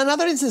 and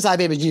another instance I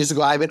remember years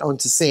ago, I went on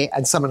to set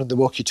and someone on the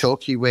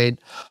walkie-talkie went,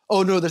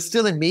 oh, no, they're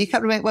still in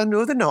makeup. And I went, well,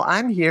 no, they're not.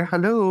 I'm here.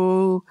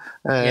 Hello.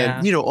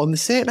 You know, on the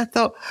set. And I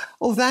thought,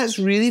 oh, that's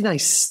really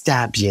nice.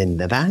 Stab you in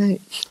the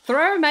back.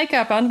 Throw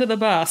makeup under the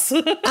bus.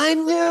 I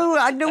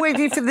know if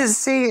you feel the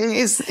same.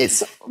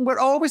 It's we're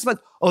always about,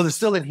 oh, they're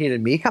still in hair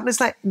and makeup. And it's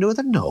like, no,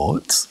 they're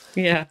not.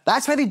 Yeah.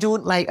 That's why they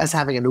don't like us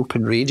having an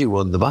open radio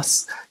on the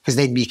bus, because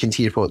then we can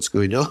hear what's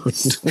going on.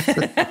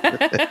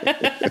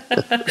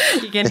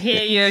 You can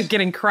hear you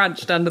getting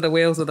crunched under the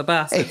wheels of the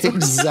bus.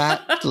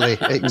 Exactly.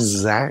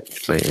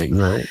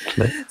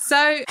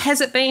 So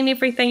has it been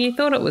everything you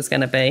thought it was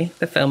going to be,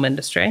 the film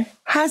industry?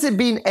 Has it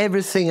been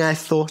everything I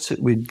thought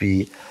it would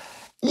be?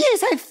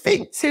 Yes, I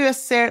think to a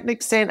certain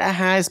extent it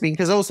has been,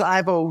 because also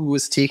I've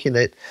always taken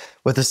it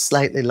with a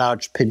slightly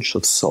large pinch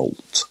of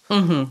salt.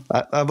 Mm-hmm.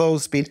 I've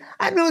always been,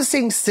 I'm not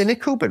saying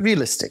cynical, but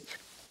realistic.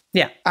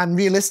 Yeah. I'm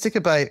realistic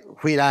about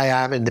where I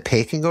am in the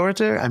pecking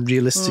order. I'm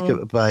realistic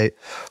about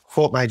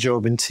what my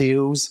job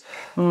entails.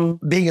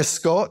 Being a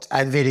Scot,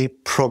 I'm very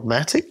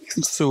pragmatic,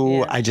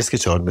 so I just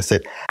get on with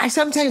it. I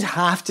sometimes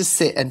have to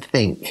sit and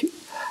think,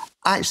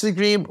 actually,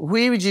 Graham,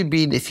 where would you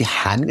been if you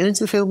hadn't got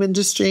into the film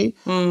industry?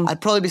 I'd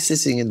probably be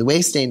sitting in the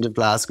West End of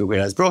Glasgow where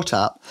I was brought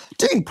up,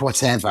 doing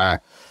whatever,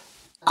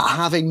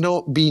 having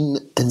not been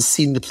and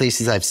seen the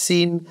places I've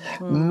seen,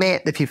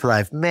 met the people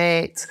I've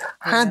met,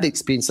 had the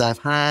experience I've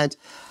had,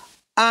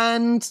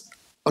 and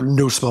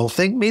no small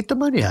thing, made the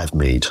money I've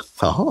made.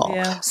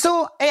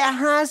 So it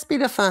has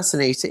been a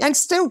fascinating, and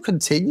still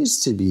continues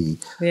to be,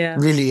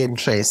 really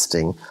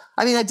interesting.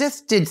 I mean, I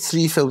just did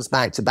 3 films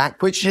back to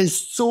back, which is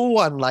so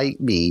unlike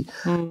me,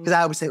 because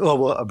I always think, oh,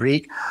 what a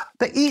break.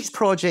 But each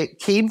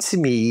project came to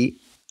me,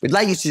 we'd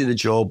like you to do the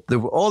job. They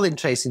were all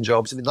interesting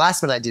jobs. I mean, the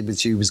last one I did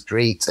with you was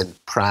great, and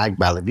Prague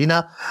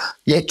Ballerina,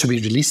 yet to be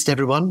released,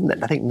 everyone.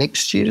 I think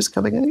next year is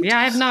coming out. Yeah,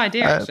 I have no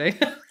idea, actually.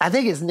 I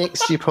think it's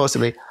next year,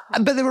 possibly.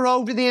 But they were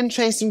all really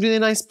interesting, really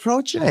nice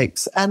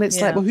projects. And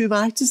it's like, well, who am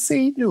I to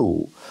say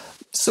no?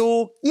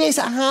 So, yes,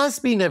 it has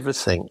been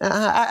everything.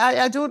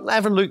 I don't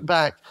ever look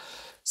back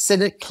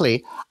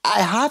cynically.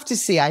 I have to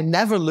say, I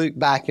never look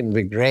back and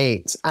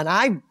regret. And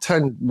I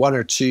turned 1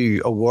 or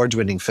 2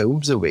 award-winning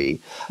films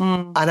away,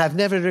 and I've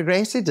never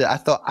regretted it. I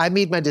thought I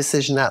made my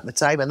decision at the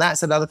time. And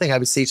that's another thing I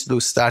would say to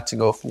those starting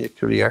off in your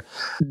career.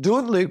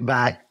 Don't look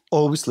back,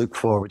 always look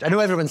forward. I know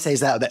everyone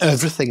says that about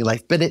everything in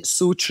life, but it's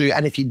so true.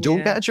 And if you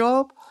don't get a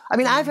job, I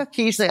mean, I've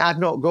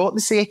not got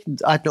the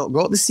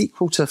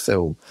sequel to a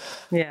film.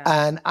 Yeah.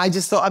 And I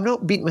just thought, I'm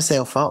not beating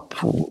myself up.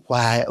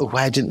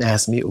 Why didn't they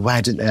ask me?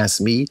 Why didn't they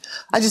ask me?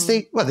 I just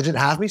think, well, they didn't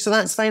have me, so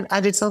that's fine.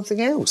 I did something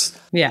else.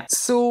 Yeah.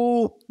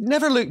 So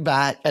never look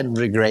back and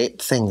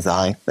regret things,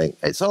 I think.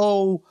 It's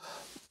all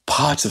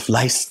part of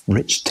life's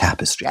rich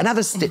tapestry.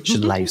 Another stitch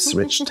in life's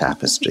rich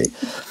tapestry.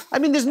 I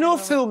mean, there's no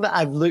film that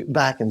I've looked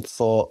back and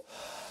thought,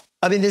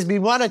 I mean, there's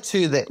been 1 or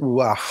 2 that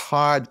were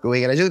hard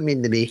going, and I don't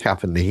mean the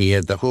makeup and the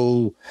hair, the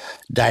whole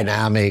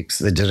dynamics,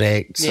 the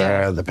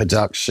director, the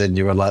production.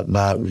 You were like,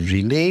 that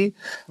really?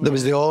 There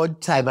was the odd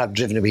time I've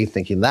driven away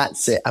thinking,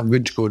 that's it, I'm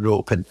going to go and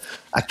open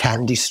a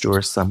candy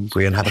store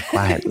somewhere and have a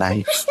quiet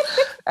life.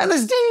 And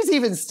there's days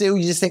even still,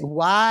 you just think,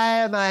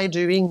 why am I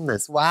doing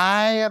this?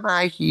 Why am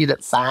I here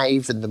at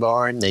 5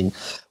 a.m,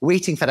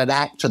 waiting for an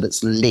actor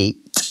that's late?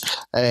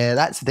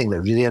 That's the thing that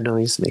really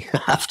annoys me,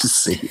 I have to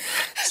say.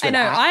 I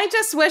know. I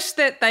just wish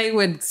that they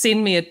would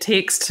send me a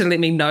text to let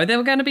me know they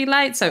were going to be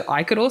late so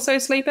I could also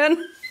sleep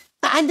in.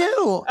 I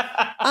know.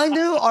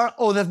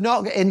 Or they've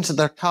not got into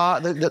their car.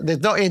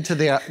 They've not into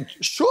their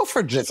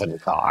chauffeur-driven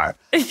car.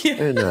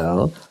 You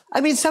know.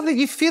 I mean, something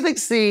you feel like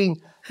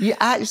saying, you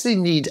actually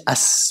need a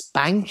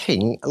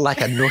spanking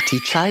like a naughty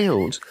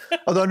child.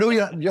 Although I know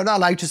you're not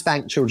allowed to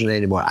spank children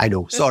anymore. I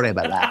know. Sorry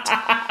about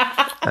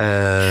that.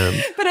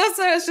 But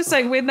also, it's just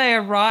like when they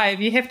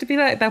arrive, you have to be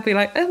like, they'll be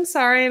like, I'm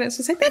sorry. And it's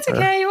just like, that's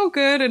okay, all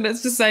good. And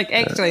it's just like,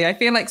 actually, I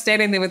feel like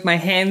standing there with my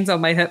hands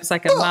on my hips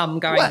like a mum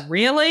going,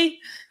 really?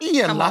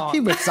 You're Come lucky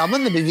on. with some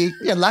of them.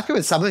 You're lucky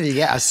with some of them. You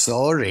get a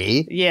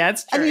sorry. Yeah,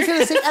 it's true. And you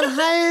kind of say, and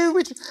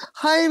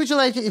how would you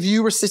like it if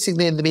you were sitting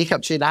there in the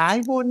makeup chair and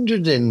I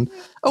wandered in?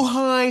 Oh,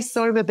 hi,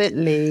 sorry I'm a bit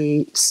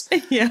late.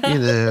 Yeah. You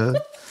know,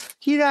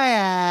 here I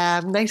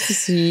am. Nice to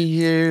see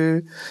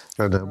you.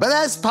 I don't know. But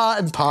that's part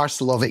and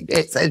parcel of it.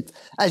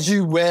 As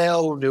you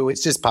well know,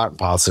 it's just part and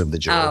parcel of the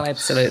job. Oh,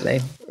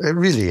 absolutely. It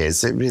really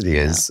is. It really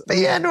is. But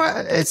yeah, no,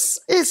 it's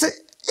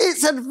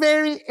a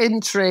very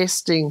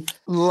interesting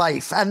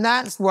life. And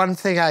that's one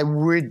thing I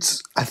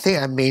think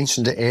I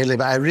mentioned it earlier,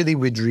 but I really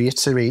would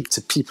reiterate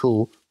to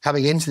people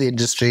coming into the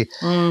industry,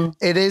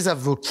 it is a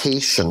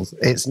vocation.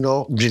 It's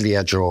not really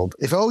a job.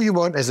 If all you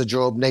want is a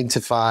job, 9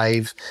 to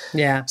 5,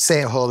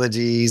 set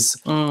holidays,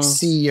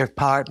 see your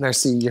partner,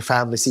 see your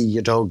family, see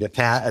your dog, your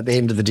cat at the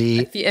end of the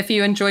day. If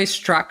you enjoy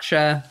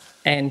structure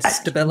and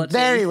stability.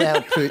 Very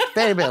well put.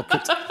 Very well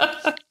put.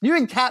 You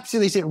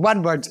encapsulate it in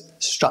one word: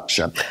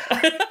 structure.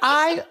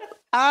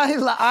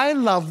 I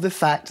love the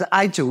fact that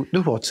I don't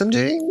know what I'm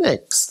doing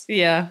next.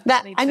 Yeah.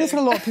 I know for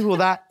a lot of people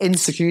that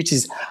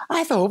insecurities,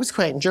 I've always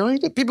quite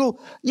enjoyed it.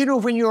 People,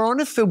 when you're on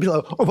a film, you're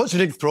like, oh, what's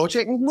your next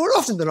project? And more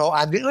often than not,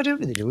 I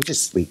don't really know.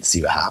 Just wait and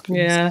see what happens.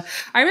 Yeah.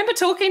 I remember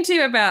talking to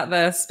you about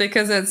this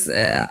because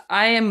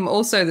I am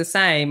also the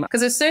same.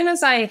 Because as soon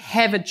as I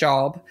have a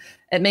job,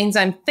 it means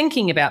I'm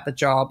thinking about the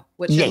job,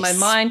 which in my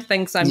mind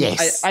thinks I'm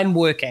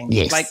working.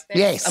 Yes.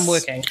 I'm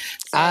working.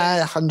 So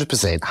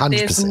 100%.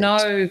 There's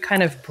no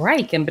kind of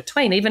break in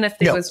between. Even if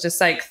there was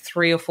just like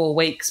 3 or 4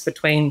 weeks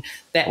between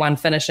that one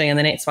finishing and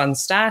the next one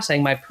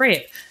starting my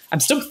prep, I'm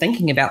still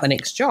thinking about the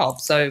next job.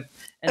 So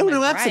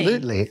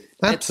absolutely.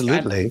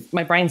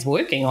 My brain's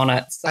working on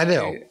it. So. I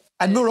know.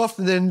 And more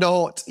often than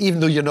not,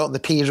 even though you're not on the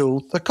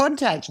payroll, they're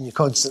contacting you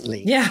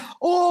constantly. Yeah.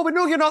 Oh, we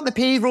know you're not on the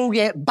payroll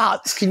yet,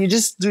 but can you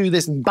just do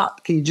this?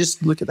 But can you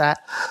just look at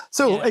that?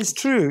 So it's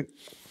true.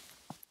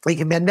 It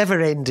can be a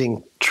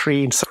never-ending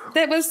train.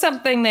 That was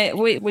something that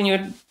when you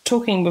were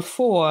talking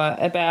before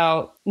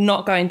about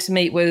not going to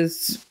meet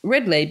with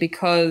Ridley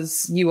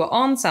because you were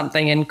on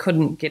something and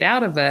couldn't get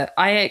out of it,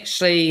 I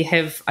actually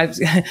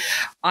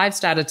I've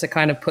started to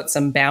kind of put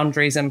some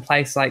boundaries in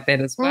place like that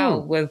as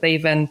well, with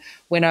even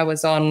when I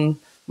was on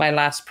my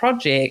last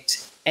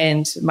project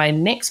and my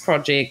next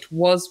project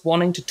was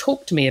wanting to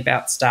talk to me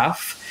about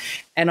stuff,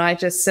 and I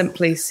just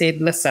simply said,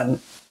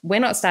 listen, we're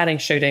not starting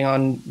shooting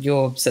on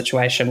your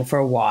situation for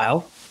a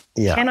while.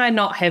 Yeah. Can I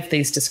not have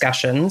these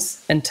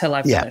discussions until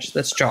I finish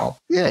this job?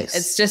 Yes.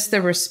 It's just the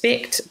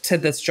respect to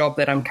this job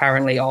that I'm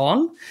currently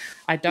on.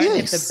 I don't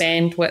have the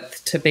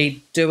bandwidth to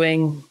be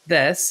doing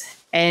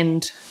this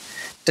and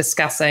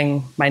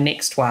discussing my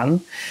next one.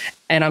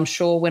 And I'm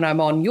sure when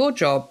I'm on your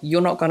job,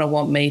 you're not going to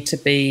want me to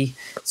be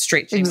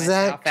stretching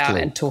myself out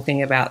and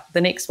talking about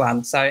the next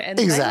one. So, and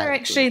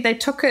they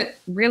took it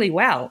really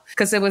well,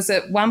 because there was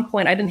at one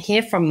point I didn't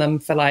hear from them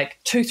for like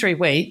 2-3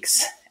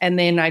 weeks. And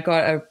then I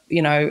got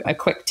a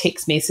quick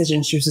text message,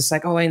 and she was just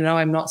like, oh, I know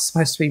I'm not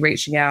supposed to be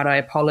reaching out. I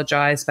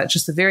apologize, but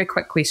just a very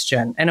quick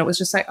question. And it was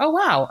just like, oh,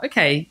 wow.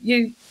 Okay.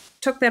 You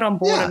took that on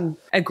board and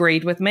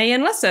agreed with me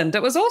and listened.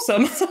 It was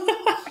awesome.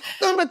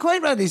 No, but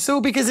quite rightly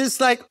so, because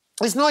it's like,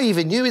 it's not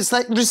even you. It's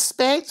like,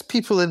 respect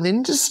people in the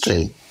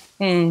industry.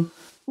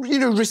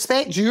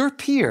 Respect your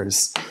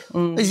peers.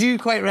 As you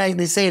quite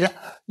rightly said,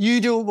 you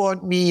don't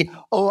want me,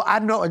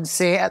 I'm not on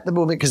set at the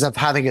moment because I'm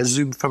having a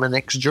Zoom for my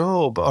next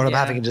job, or I'm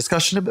having a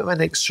discussion about my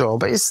next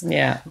job. But it's,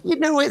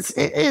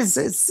 it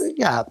is.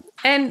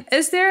 And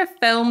is there a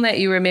film that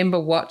you remember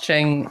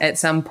watching at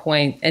some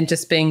point and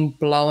just being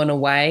blown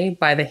away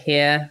by the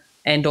hair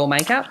and or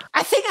makeup?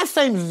 I think I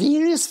found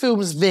various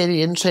films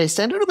very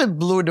interesting. I don't know about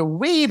blown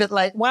away, but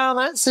like, wow,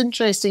 that's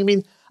interesting. I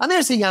mean, I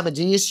remember seeing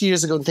Amadeus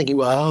years ago and thinking,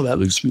 wow, that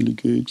looks really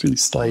good, really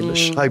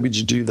stylish. How would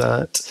you do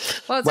that?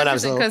 Well, it's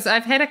interesting because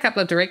I've had a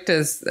couple of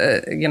directors,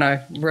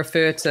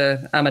 refer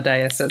to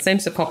Amadeus. It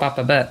seems to pop up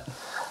a bit.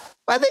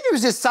 I think it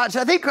was just such,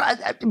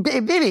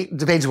 maybe it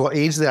depends what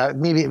age they are.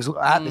 Maybe it was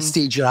at the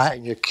stage you're at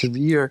in your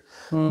career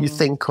you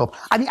think of.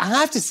 I mean, I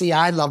have to say,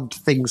 I loved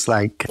things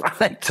like, I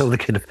liked all the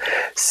kind of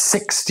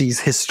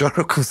 60s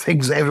historical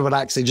things that everyone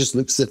actually just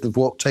looks as if they've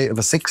walked out of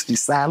a 60s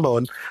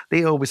salon.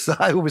 I always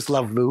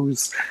love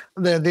those.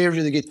 They're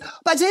really good.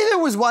 But I tell you, there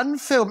was one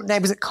film, now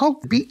was it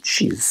called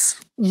Beaches?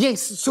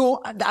 Yes,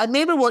 so I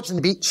remember watching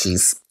The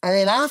Beaches, and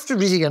then after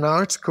reading an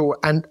article,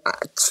 and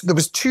there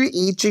was 2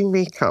 aging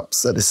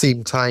makeups at the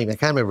same time. I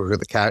can't remember who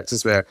the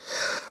characters were.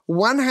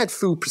 One had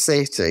full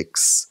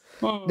prosthetics.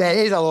 That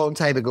is a long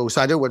time ago,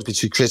 so I don't want to be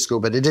too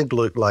critical, but it did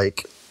look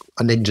like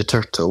a Ninja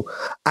Turtle.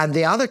 And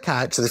the other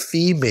character, the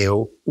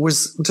female,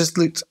 just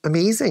looked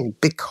amazing,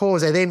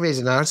 because I then read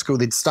an article,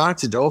 they'd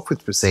started off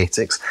with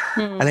prosthetics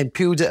and then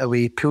peeled it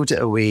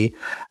away,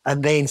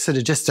 and then sort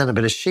of just done a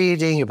bit of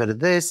shading, a bit of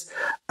this,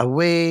 a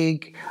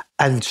wig,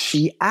 and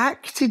she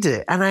acted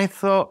it. And I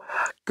thought,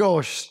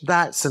 gosh,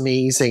 that's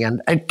amazing.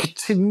 And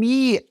to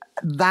me,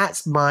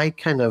 that's my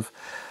kind of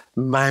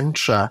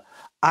mantra.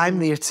 I'm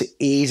there to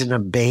aid and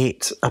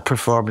abet a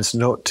performance,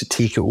 not to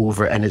take it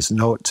over, and it's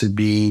not to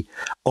be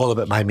all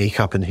about my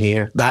makeup and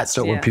hair. That's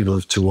not what people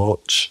have to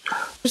watch.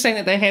 Interesting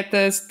that they had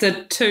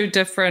the two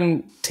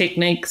different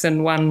techniques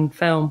in one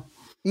film.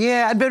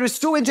 Yeah, but it was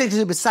so interesting.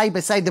 It was side by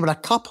side. There were a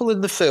couple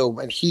in the film,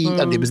 and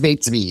and it was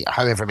made to be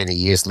however many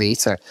years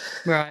later.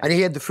 Right. And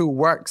he had the full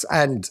works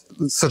and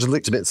sort of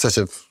looked a bit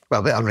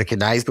a bit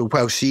unrecognisable.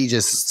 Well, you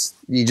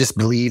just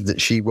believed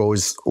that she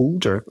was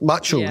older,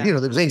 much older. You know,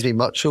 there was age to be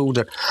much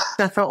older.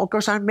 And I thought, oh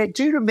gosh,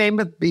 do you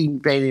remember being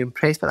very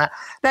impressed by that?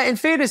 Now, in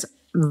fairness,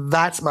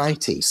 that's my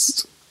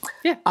taste.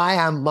 Yeah. I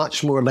am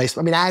much more or less.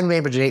 I mean, I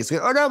remember directors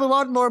going, oh no, we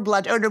want more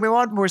blood. Oh no, we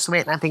want more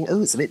sweat. And I think,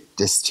 oh, it's a bit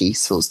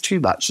distasteful. It's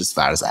too much as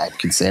far as I'm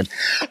concerned.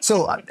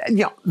 So,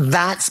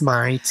 that's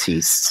my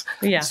taste.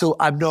 Yeah. So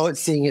I'm not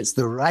saying it's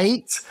the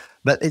right,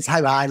 but it's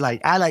how I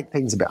like. I like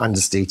things a bit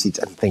understated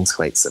and things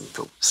quite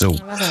simple. So,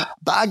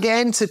 but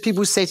again, to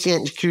people setting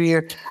out a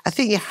career, I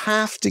think you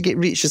have to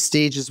reach a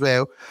stage as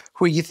well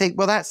where you think,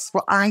 well, that's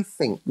what I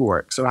think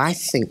works, or I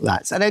think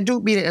that's, and I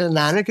don't mean it in an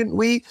arrogant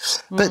way,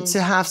 but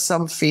to have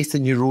some faith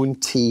in your own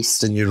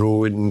taste and your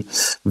own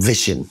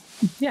vision.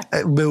 Yeah.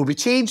 It will be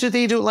changed if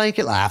they don't like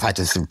it. Like, I've had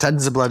to throw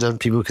tons of blood on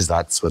people because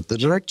that's what the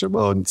director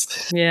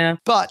wants. Yeah.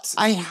 But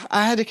I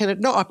had a kind of,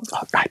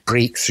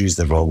 breakthrough's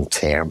the wrong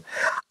term.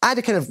 I had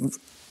a kind of,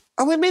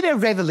 maybe a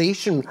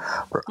revelation.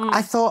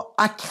 I thought,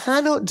 I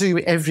cannot do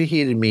every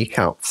hair and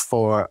makeup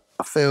for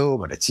a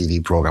film or a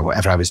TV program,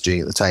 whatever I was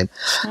doing at the time,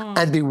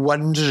 and be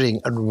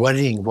wondering and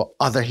worrying what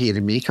other hair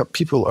and makeup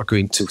people are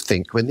going to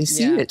think when they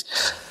see it.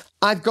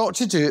 I've got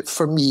to do it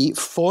for me,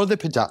 for the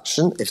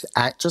production. If the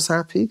actor's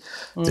happy,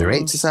 the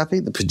director's happy,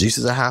 the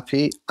producers are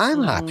happy,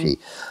 I'm happy.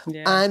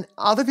 Yeah. And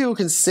other people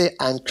can sit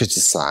and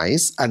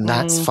criticise, and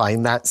that's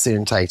fine, that's their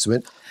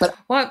entitlement.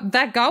 But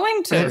they're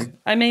going to.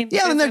 I mean,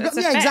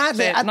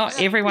 exactly.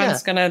 Not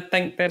everyone's going to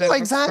think that it's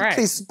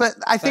exactly. Great. But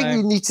I think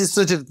you need to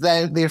sort of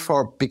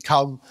therefore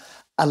become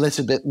a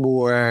little bit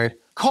more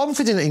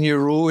confident in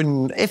your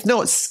own, if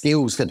not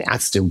skills, but I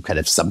still kind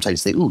of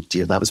sometimes think, oh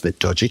dear, that was a bit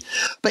dodgy.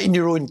 But in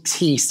your own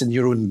taste and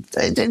your own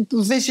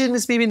vision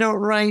is maybe not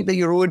right, but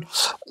your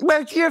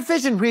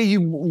vision where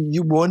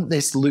you want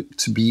this look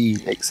to be,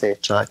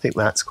 etc. I think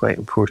that's quite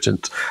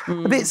important.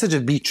 A bit sort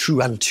of be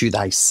true unto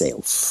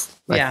thyself.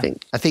 I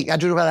think. I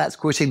don't know whether that's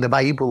quoting the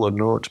Bible or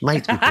not.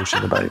 Might be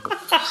quoting the Bible.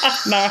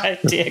 No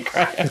idea,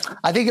 Graham.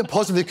 I think it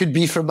possibly could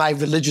be from my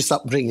religious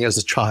upbringing as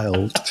a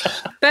child.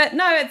 But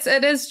no,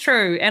 it is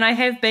true. And I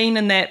have been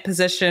in that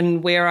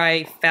position where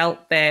I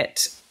felt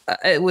that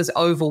it was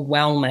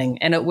overwhelming.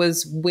 And it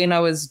was when I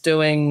was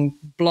doing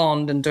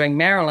Blonde and doing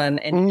Marilyn.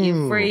 And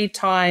every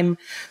time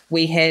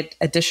we had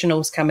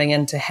additionals coming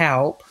in to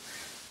help,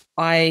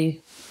 I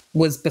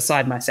was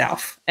beside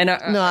myself. And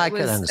I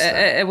can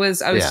understand. I was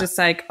just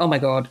like, oh my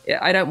God,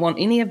 I don't want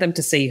any of them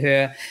to see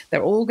her.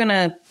 They're all going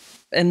to,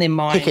 in their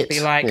mind,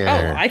 be like,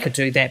 oh, I could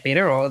do that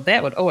better, or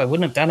that would, I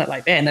wouldn't have done it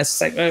like that. And it's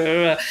like,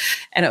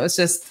 and it was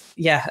just,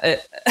 I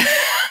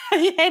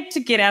had to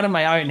get out of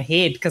my own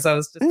head because I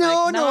was just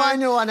I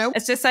know.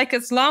 It's just like,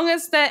 as long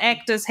as the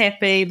actor's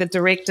happy, the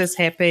director's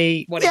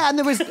happy,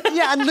 whatever.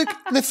 Yeah, and look,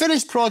 the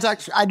finished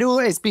product, I know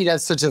it's been a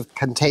sort of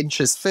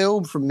contentious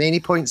film from many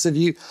points of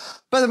view,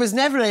 but there was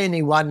never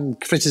any one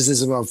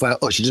criticism of,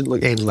 she didn't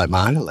look anything like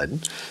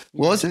Marilyn.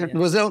 Was it?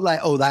 Was it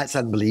like, oh, that's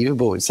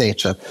unbelievable,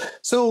 etc.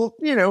 So,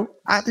 even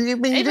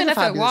if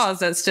it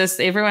was, it's just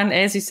everyone,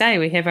 as you say,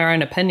 we have our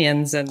own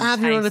opinions and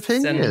have your own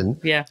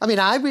opinion. I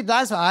mean,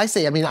 that's what I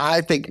say. I mean,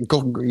 I think,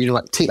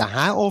 take the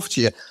hat off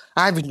to you.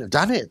 I wouldn't have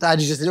done it. I'd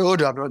just said, oh,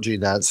 no, I'm not doing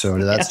that.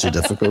 Sorry, that's too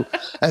difficult.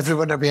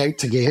 Everyone will be out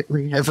to get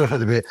me. Everyone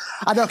will be...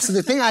 And also,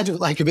 the thing I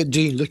don't like about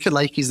doing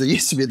lookalike is there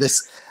used to be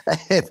this...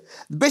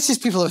 British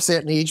people of a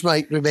certain age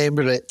might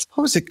remember it.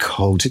 What was it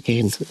called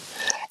again?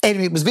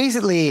 Anyway, it was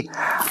basically...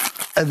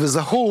 It was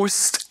a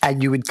host,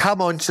 and you would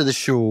come onto the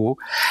show,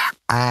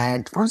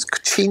 and what was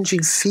it,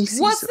 changing faces?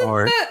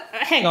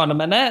 Hang on a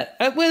minute.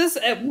 It was,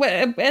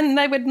 and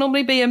they would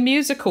normally be a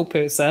musical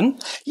person.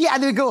 Yeah,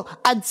 and they'd go,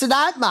 and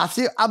tonight,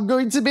 Matthew, I'm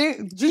going to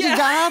be Judy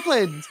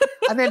Garland.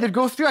 And then they'd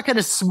go through a kind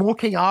of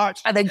smoking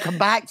arch, and then come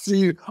back to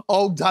you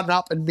all done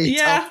up and made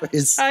up.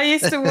 I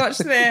used to watch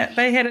that.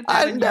 They had it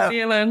down in New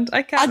Zealand.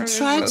 I can't remember. I'm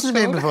trying to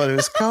remember what it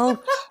was called.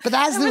 But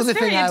that's the only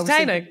thing I was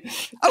saying.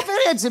 Oh,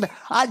 very entertaining.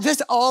 I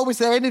just always,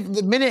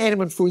 the minute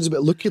anyone phones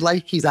about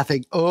lookalikes, I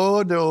think,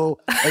 oh no,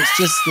 it's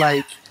just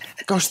like,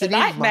 gosh,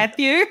 tonight,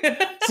 Matthew.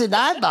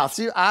 Tonight,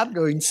 Matthew, I'm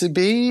going to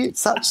be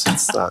such and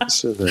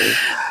such.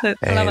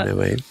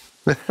 Anyway.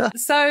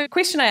 So,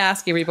 question I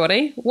ask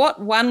everybody,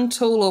 what one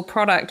tool or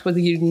product would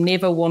you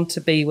never want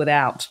to be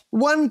without?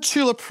 One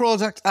tool or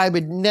product I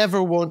would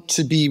never want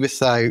to be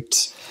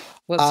without.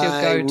 What's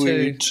your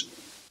go-to?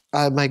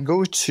 My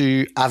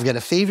go-to, I've got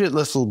a favourite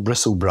little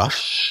bristle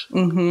brush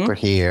for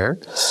hair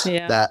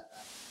that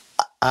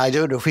I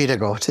don't know where I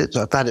got it.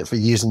 I've had it for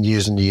years and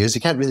years and years.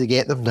 You can't really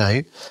get them now.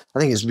 I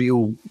think it's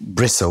real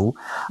bristle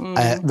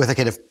with a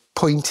kind of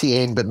pointy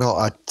end, but not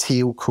a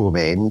tail comb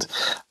end.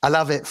 I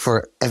love it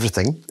for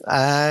everything.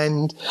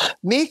 And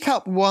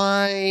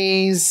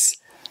makeup-wise,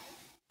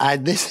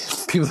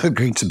 this people are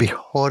going to be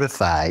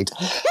horrified,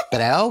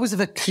 but I always have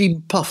a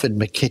cream puff in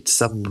my kit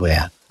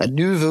somewhere. A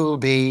nouveau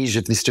beige,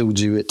 if they still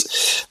do it.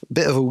 A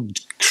bit of old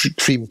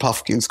cream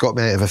puff. It's got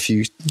me out of a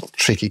few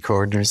tricky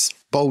corners.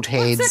 Bald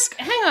heads.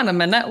 Hang on a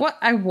minute. What?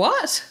 A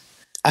what?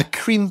 A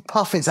cream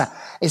puff is a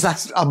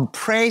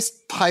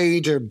pressed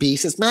powder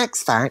base. It's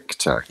Max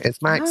Factor.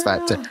 It's Max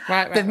Factor.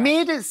 Right. They've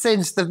made it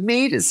since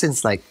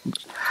like,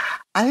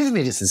 I think they've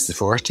made it since the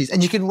 40s.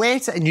 And you can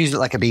wet it and use it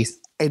like a base.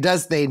 It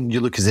does then, you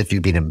look as if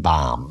you've been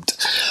embalmed.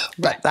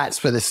 But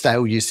that's where the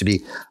style used to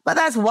be. But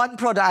that's one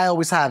product I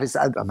always have is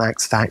a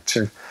Max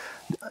Factor.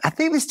 I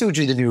think they still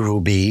do the Nouveau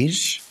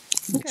Beige.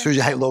 Okay. Shows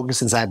you how long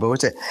since I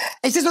bought it.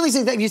 It's just only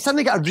saying that if you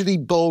suddenly got a really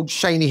bald,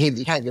 shiny head that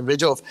you can't get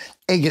rid of,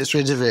 it gets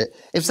rid of it.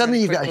 If suddenly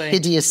you've got a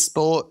hideous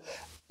spot,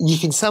 you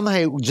can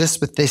somehow,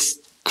 just with this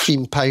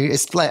cream powder,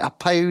 it's like a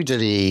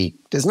powdery,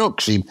 there's no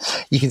cream,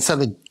 you can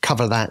suddenly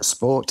cover that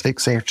spot,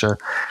 etc.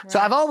 Right.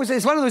 So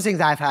it's one of those things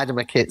I've had in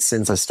my kit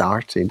since I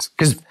started,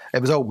 because it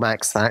was all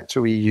Max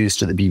Factor we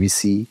used at the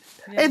BBC,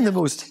 in the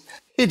most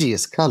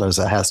hideous colours,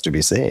 it has to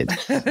be said.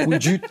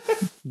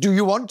 Do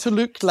you want to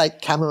look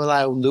like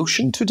chamomile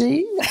lotion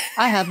today?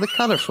 I have the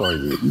colour for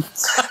you.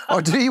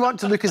 Or do you want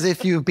to look as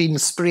if you've been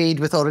sprayed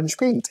with orange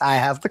paint? I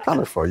have the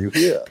colour for you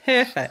here.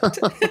 Perfect.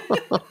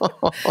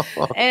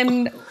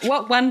 And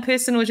what one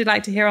person would you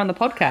like to hear on the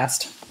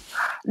podcast?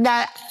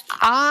 Now,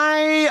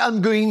 I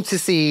am going to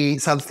say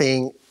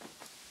something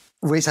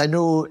which I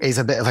know is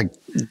a bit of a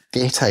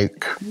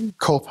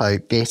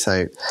cop-out,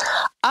 get-out.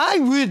 I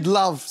would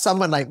love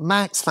someone like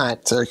Max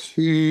Factor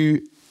who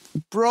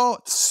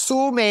brought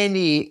so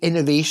many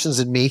innovations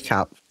in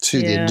makeup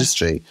to the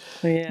industry.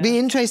 Yeah. Be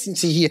interesting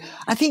to hear.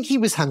 I think he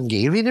was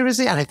Hungarian, is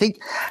it? And I think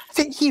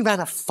he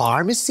ran a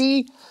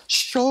pharmacy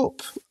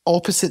shop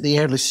opposite the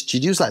early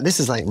studios. Like this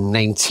is like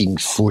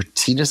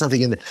 1914 or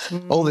something. And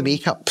all the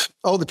makeup,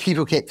 all the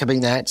people kept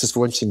coming out just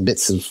wanting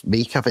bits of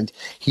makeup, and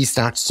he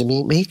started to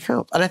make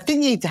makeup. And I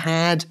think he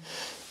had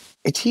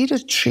a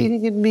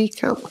training in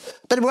makeup,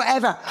 but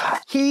whatever.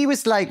 He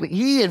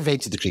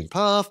invented the cream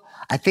puff.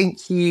 I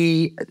think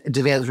he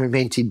developed and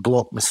invented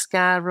block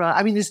mascara.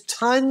 I mean, there's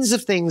tons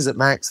of things that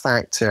Max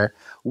Factor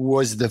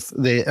was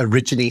the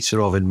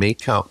originator of in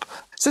makeup.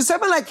 So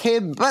someone like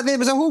him, but there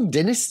was a whole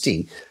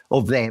dynasty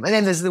of them. And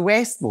then there's the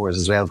Westmores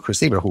as well. Of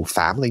course, they were a whole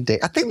family.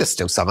 I think there's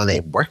still some of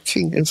them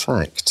working, in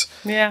fact.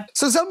 Yeah.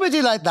 So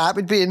somebody like that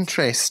would be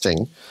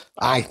interesting,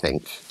 I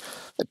think.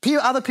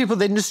 Other people in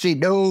the industry,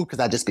 no, because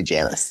I'd just be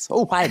jealous.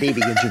 Oh, why are they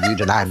being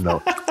interviewed and I'm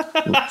not?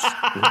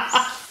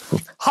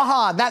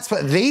 Ha, that's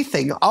what they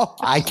think. Oh,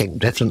 I think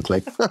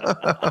differently.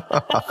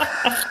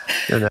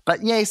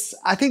 But yes,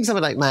 I think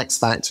someone like Max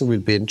Factor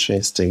would be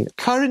interesting.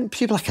 Current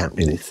people, I can't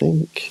really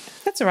think.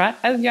 That's all right.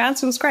 Your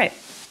answer was great.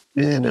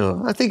 Yeah,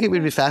 no, I think it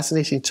would be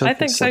fascinating to talk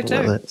about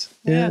something like that.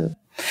 Yeah.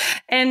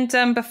 And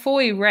before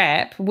we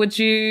wrap, would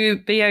you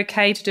be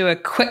okay to do a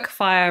quick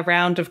fire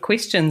round of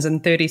questions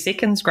in 30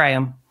 seconds,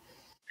 Graham?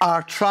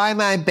 I'll try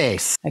my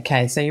best.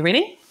 Okay, so you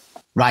ready?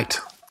 Right.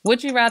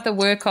 Would you rather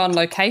work on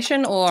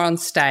location or on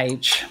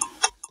stage?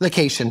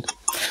 Location.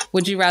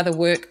 Would you rather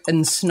work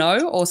in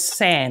snow or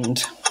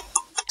sand?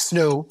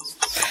 Snow.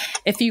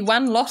 If you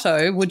won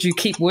lotto, would you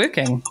keep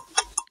working?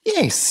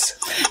 Yes.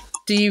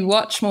 Do you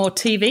watch more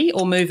TV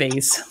or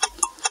movies?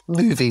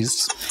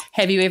 Movies.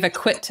 Have you ever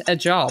quit a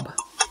job?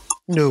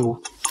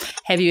 No.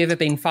 Have you ever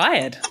been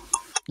fired?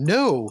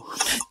 No.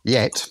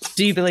 Yet.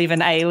 Do you believe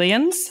in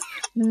aliens?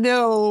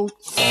 No.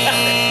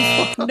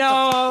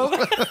 No.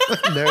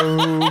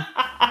 No.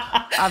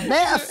 I've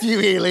met a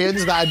few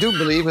aliens, but I don't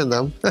believe in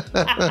them.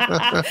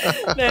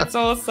 That's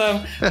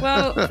awesome.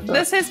 Well,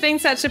 this has been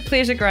such a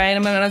pleasure,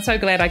 Graham, and I'm so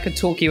glad I could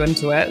talk you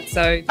into it.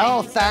 So,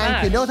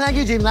 thank you. No, thank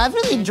you, Jim. I've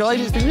really enjoyed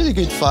it. It's been really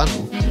good fun.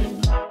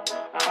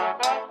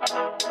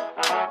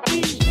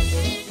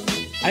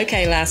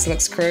 Okay, Last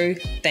Looks crew,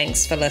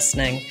 thanks for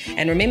listening.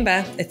 And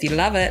remember, if you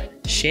love it,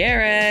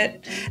 share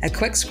it. A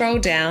quick scroll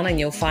down and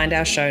you'll find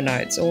our show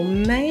notes. Or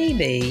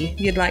maybe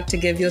you'd like to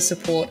give your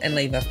support and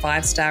leave a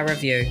 5-star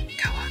review.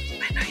 Go on,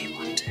 I know you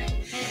want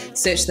to.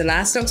 Search the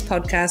Last Looks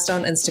podcast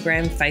on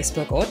Instagram,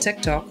 Facebook or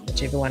TikTok,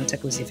 whichever one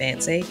tickles your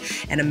fancy.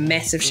 And a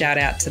massive shout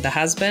out to the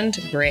husband,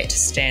 Brett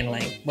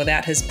Stanley.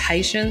 Without his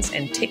patience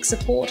and tech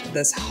support,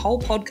 this whole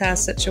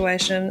podcast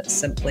situation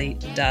simply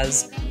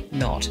does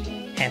not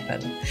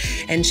happen.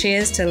 And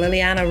cheers to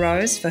Liliana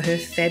Rose for her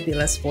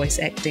fabulous voice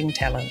acting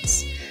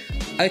talents.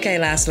 Okay,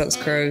 Last Looks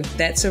crew,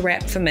 that's a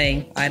wrap for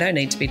me. I don't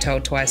need to be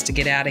told twice to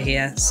get out of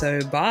here,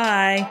 so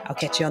bye. I'll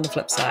catch you on the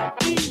flip side.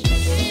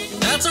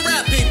 That's a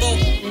wrap, people.